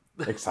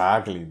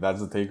 Exactly.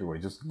 That's the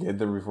takeaway. Just get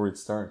there before it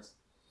starts.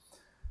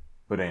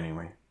 But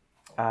anyway,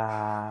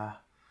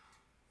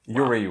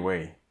 you're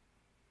away.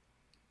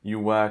 You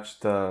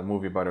watched a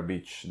movie about a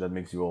beach that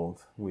makes you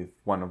old with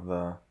one of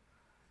the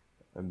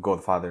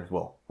godfathers.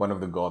 Well, one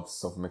of the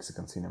gods of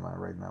Mexican cinema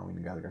right now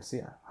in Gael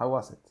Garcia. How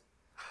was it?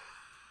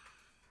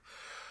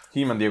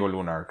 Him and Diego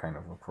Luna are kind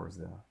of course,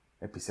 the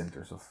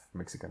epicenters of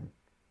Mexican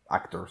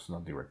actors,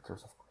 not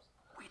directors, of course.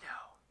 We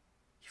know.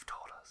 You've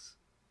told us.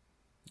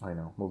 I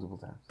know, multiple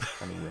times.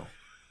 And it will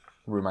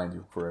remind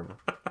you forever.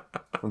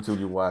 Until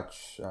you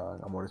watch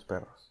Amores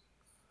Perros.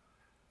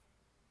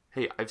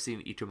 Hey, I've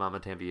seen Y Tu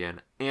Mama Tambien,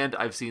 and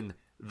I've seen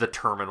The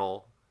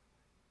Terminal.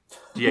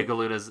 Diego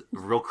Luna's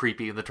real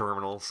creepy in The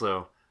Terminal,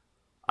 so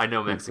I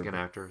know Mexican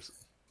actors.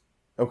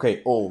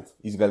 Okay, old.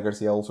 Is Gael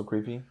Garcia also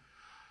creepy?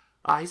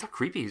 He's not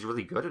creepy. He's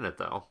really good in it,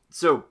 though.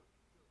 So,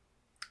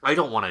 I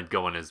don't want to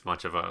go in as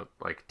much of a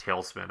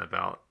tailspin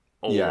about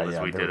old as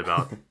we did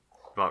about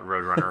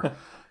Roadrunner.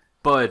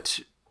 But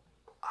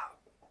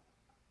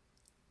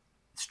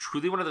it's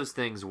truly one of those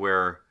things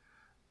where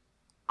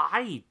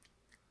I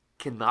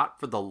cannot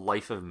for the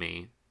life of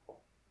me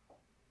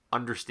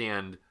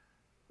understand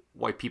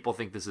why people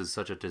think this is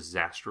such a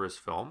disastrous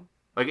film.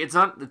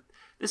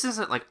 This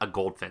isn't like a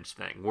Goldfinch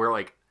thing where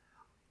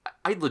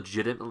I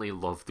legitimately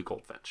love the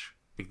Goldfinch.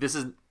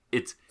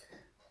 It's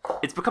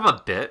become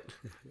a bit.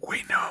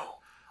 We know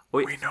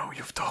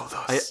you've told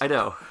us. I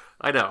know.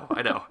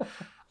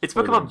 It's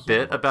become a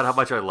bit about how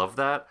much I love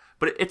that,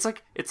 but it's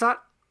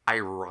not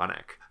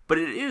ironic, but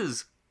it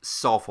is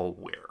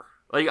self-aware.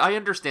 I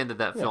understand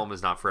that film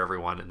is not for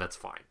everyone, and that's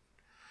fine.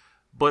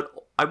 But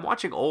I'm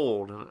watching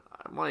Old, and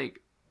I'm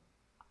like,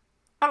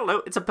 I don't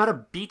know. It's about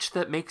a beach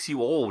that makes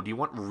you old. You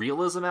want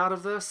realism out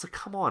of this?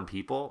 Come on,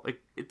 people.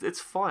 It's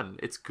fun.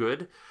 It's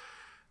good.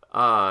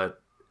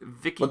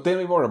 Vicky. But tell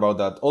me more about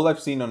that. All I've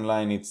seen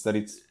online is that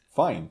it's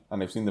fine,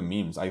 and I've seen the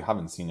memes. I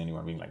haven't seen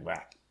anyone being like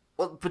that.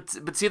 Well,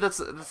 but see, that's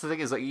the thing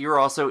is you're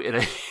also in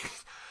a.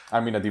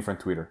 I'm in a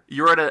different Twitter.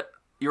 You're at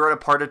a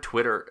part of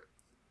Twitter.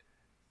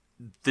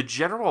 The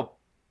general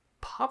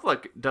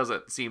public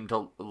doesn't seem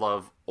to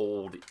love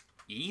Old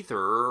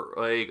either.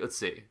 Let's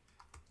see.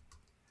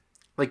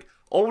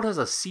 Old has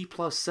a C+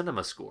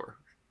 cinema score.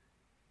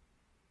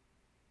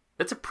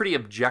 That's a pretty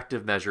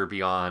objective measure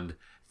beyond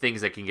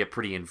things that can get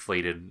pretty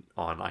inflated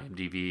on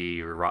IMDb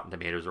or Rotten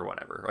Tomatoes or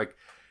whatever.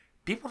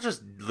 People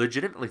just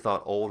legitimately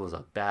thought Old was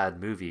a bad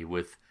movie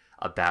with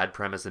a bad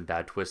premise and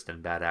bad twist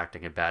and bad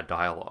acting and bad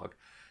dialogue.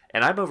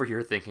 And I'm over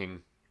here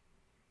thinking,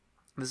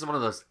 this is one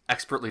of those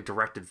expertly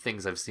directed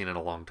things I've seen in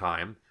a long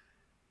time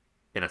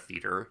in a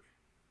theater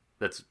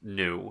that's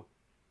new.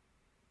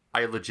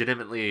 I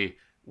legitimately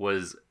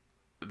was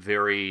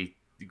very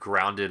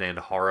grounded and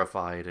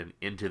horrified and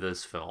into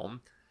this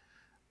film.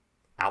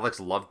 Alex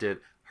loved it.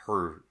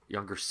 Her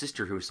younger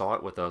sister who saw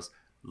it with us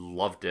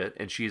loved it.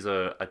 And she's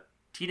a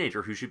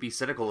teenager who should be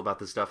cynical about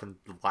this stuff and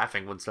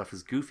laughing when stuff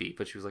is goofy.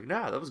 But she was like,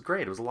 no, that was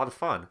great. It was a lot of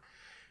fun.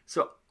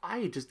 So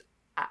I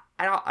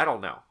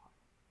don't know.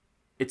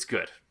 It's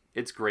good.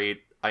 It's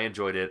great. I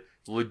enjoyed it.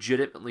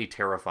 Legitimately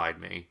terrified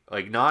me.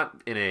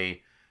 Not in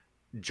a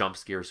jump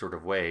scare sort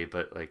of way,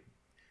 but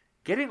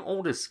getting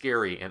old is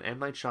scary, and M.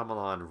 Night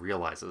Shyamalan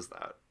realizes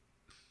that.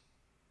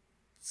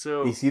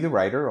 So is he the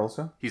writer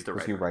also? He's the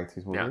writer. Does he write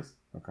his movies?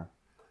 Yeah. Okay.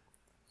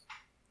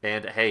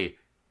 And hey,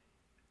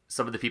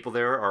 some of the people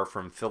there are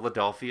from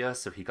Philadelphia,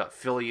 so he got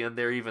Philly in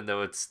there, even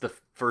though it's the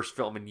first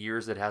film in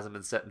years that hasn't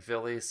been set in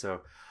Philly.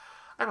 So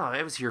I don't know.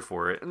 I was here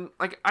for it, and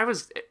I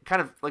was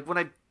kind of when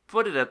I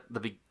put it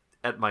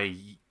at my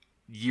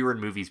year in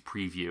movies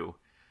preview,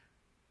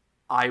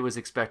 I was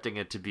expecting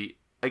it to be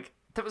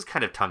that was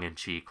kind of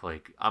tongue-in-cheek,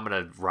 I'm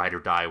going to ride or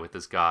die with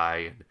this guy.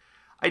 And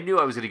I knew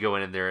I was going to go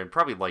in there and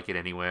probably like it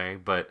anyway,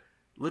 but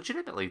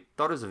legitimately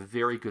thought it was a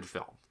very good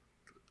film.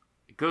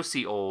 Go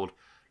see Old.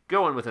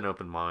 Go in with an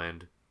open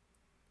mind.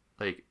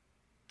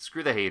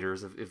 Screw the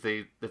haters.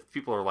 If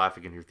people are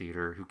laughing in your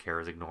theater, who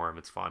cares? Ignore them.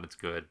 It's fun. It's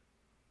good.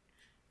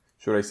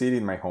 Should I see it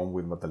in my home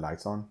with the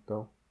lights on,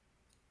 though?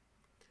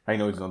 I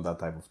know it's not that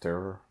type of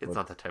terror. It's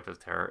not that type of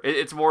terror.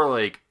 It's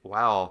more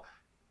wow,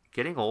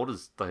 getting old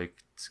is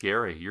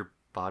scary. Your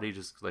body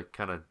just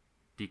kind of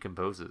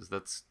decomposes.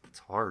 That's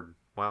hard.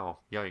 Wow,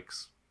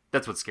 yikes.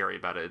 That's what's scary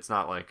about it. It's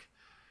not I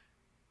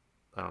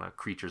don't know,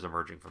 creatures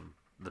emerging from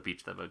the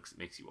beach that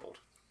makes you old.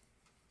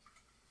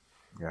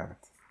 Got it.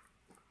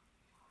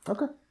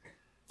 Okay,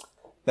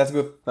 that's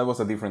good. That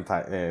was a different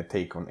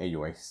take on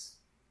AUAs,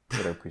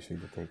 but I appreciate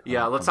the take.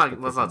 Yeah, let's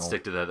not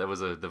stick to that. That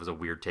was a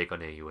weird take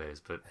on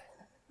AUAs, but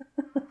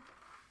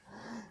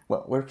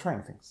well, we're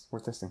trying things. We're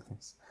testing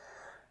things.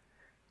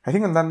 I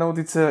think on that note,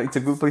 it's a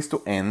good place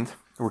to end.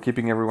 We're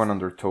keeping everyone on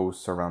their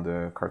toes around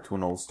the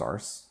Cartoon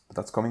All-Stars, but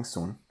that's coming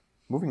soon.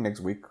 Moving next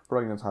week.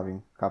 Probably not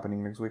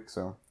happening next week,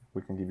 so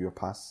we can give you a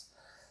pass.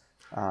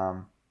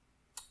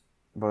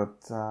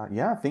 But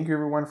thank you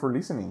everyone for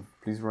listening.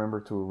 Please remember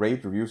to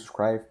rate, review,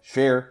 subscribe,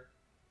 share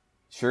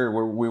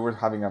Sure, we were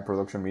having a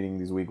production meeting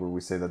this week where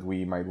we said that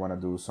we might want to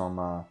do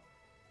some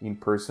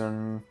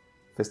in-person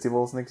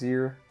festivals next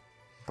year,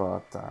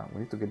 but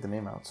we need to get the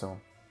name out. So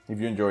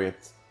if you enjoy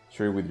it,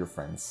 share it with your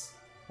friends.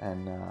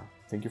 And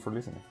thank you for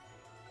listening.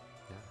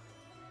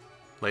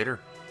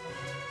 Later.